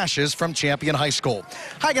Golden Flashes from Champion High School.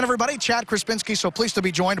 Hi again, everybody. Chad Krispinski, so pleased to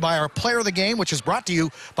be joined by our player of the game, which is brought to you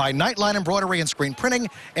by Nightline Embroidery and Screen Printing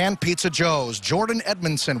and Pizza Joe's. Jordan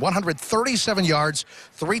Edmondson, 137 yards,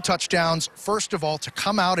 3 touchdowns. First of all, to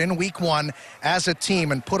come out in week 1 as a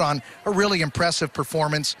team and put on a really impressive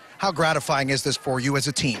performance. How gratifying is this for you as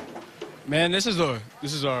a team? Man, this is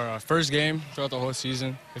our first game throughout the whole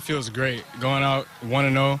season. It feels great going out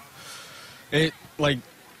 1-0.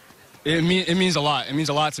 It means a lot. It means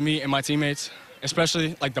a lot to me and my teammates,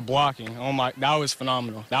 especially like the blocking. Oh my, that was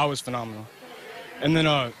phenomenal. That was phenomenal. And then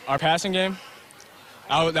our passing game,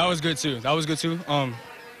 that was good too. That was good too.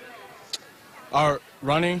 Our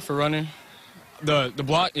running, the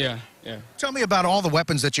block, yeah. Tell me about all the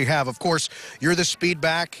weapons that you have. Of course, you're the speed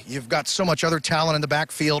back. You've got so much other talent in the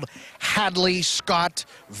backfield. Hadley, Scott,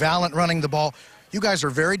 Valent running the ball. You guys are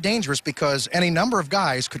very dangerous because any number of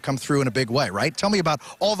guys could come through in a big way, right? Tell me about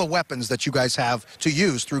all the weapons that you guys have to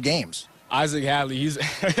use through games. Isaac Hadley, he's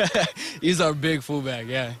our big fullback,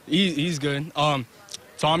 yeah. He's good.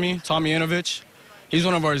 Tommy Yanovich, he's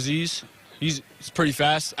one of our Zs. He's pretty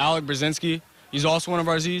fast. Alec Brzezinski, he's also one of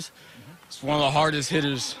our Zs. He's one of the hardest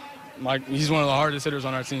hitters. He's one of the hardest hitters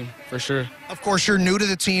on our team, for sure. Of course, you're new to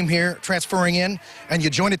the team here, transferring in, and you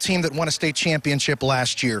joined a team that won a state championship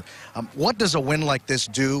last year. What does a win like this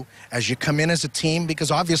do as you come in as a team? Because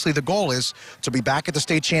obviously the goal is to be back at the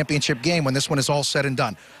state championship game when this one is all said and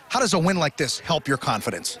done. How does a win like this help your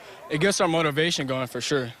confidence? It gets our motivation going, for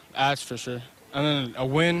sure. That's for sure. And then a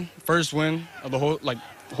win, first win of the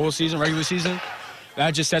whole season, regular season,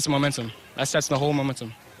 that just sets momentum. That sets the whole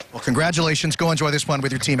momentum. Well, congratulations. Go enjoy this one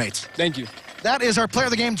with your teammates. Thank you. That is our player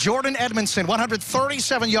of the game, Jordan Edmondson,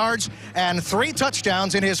 137 yards and 3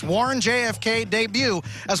 touchdowns in his Warren JFK debut,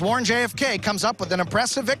 as Warren JFK comes up with an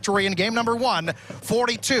impressive victory in game number 1,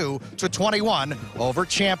 42-21 over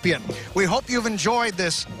Champion. We hope you've enjoyed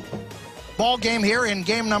this ball game here in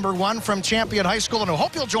game number 1 from Champion High School, and I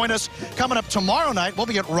hope you'll join us coming up tomorrow night. We'll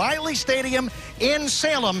be at Riley Stadium in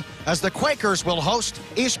Salem as the Quakers will host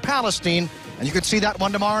East Palestine, and you can see that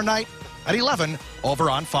one tomorrow night at 11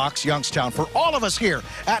 over on Fox Youngstown. For all of us here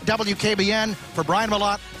at WKBN, for Brian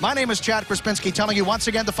Malott, my name is Chad Krispinski, telling you once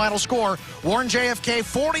again the final score: Warren JFK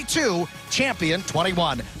 42, Champion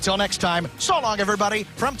 21. Till next time, so long everybody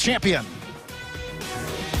from Champion.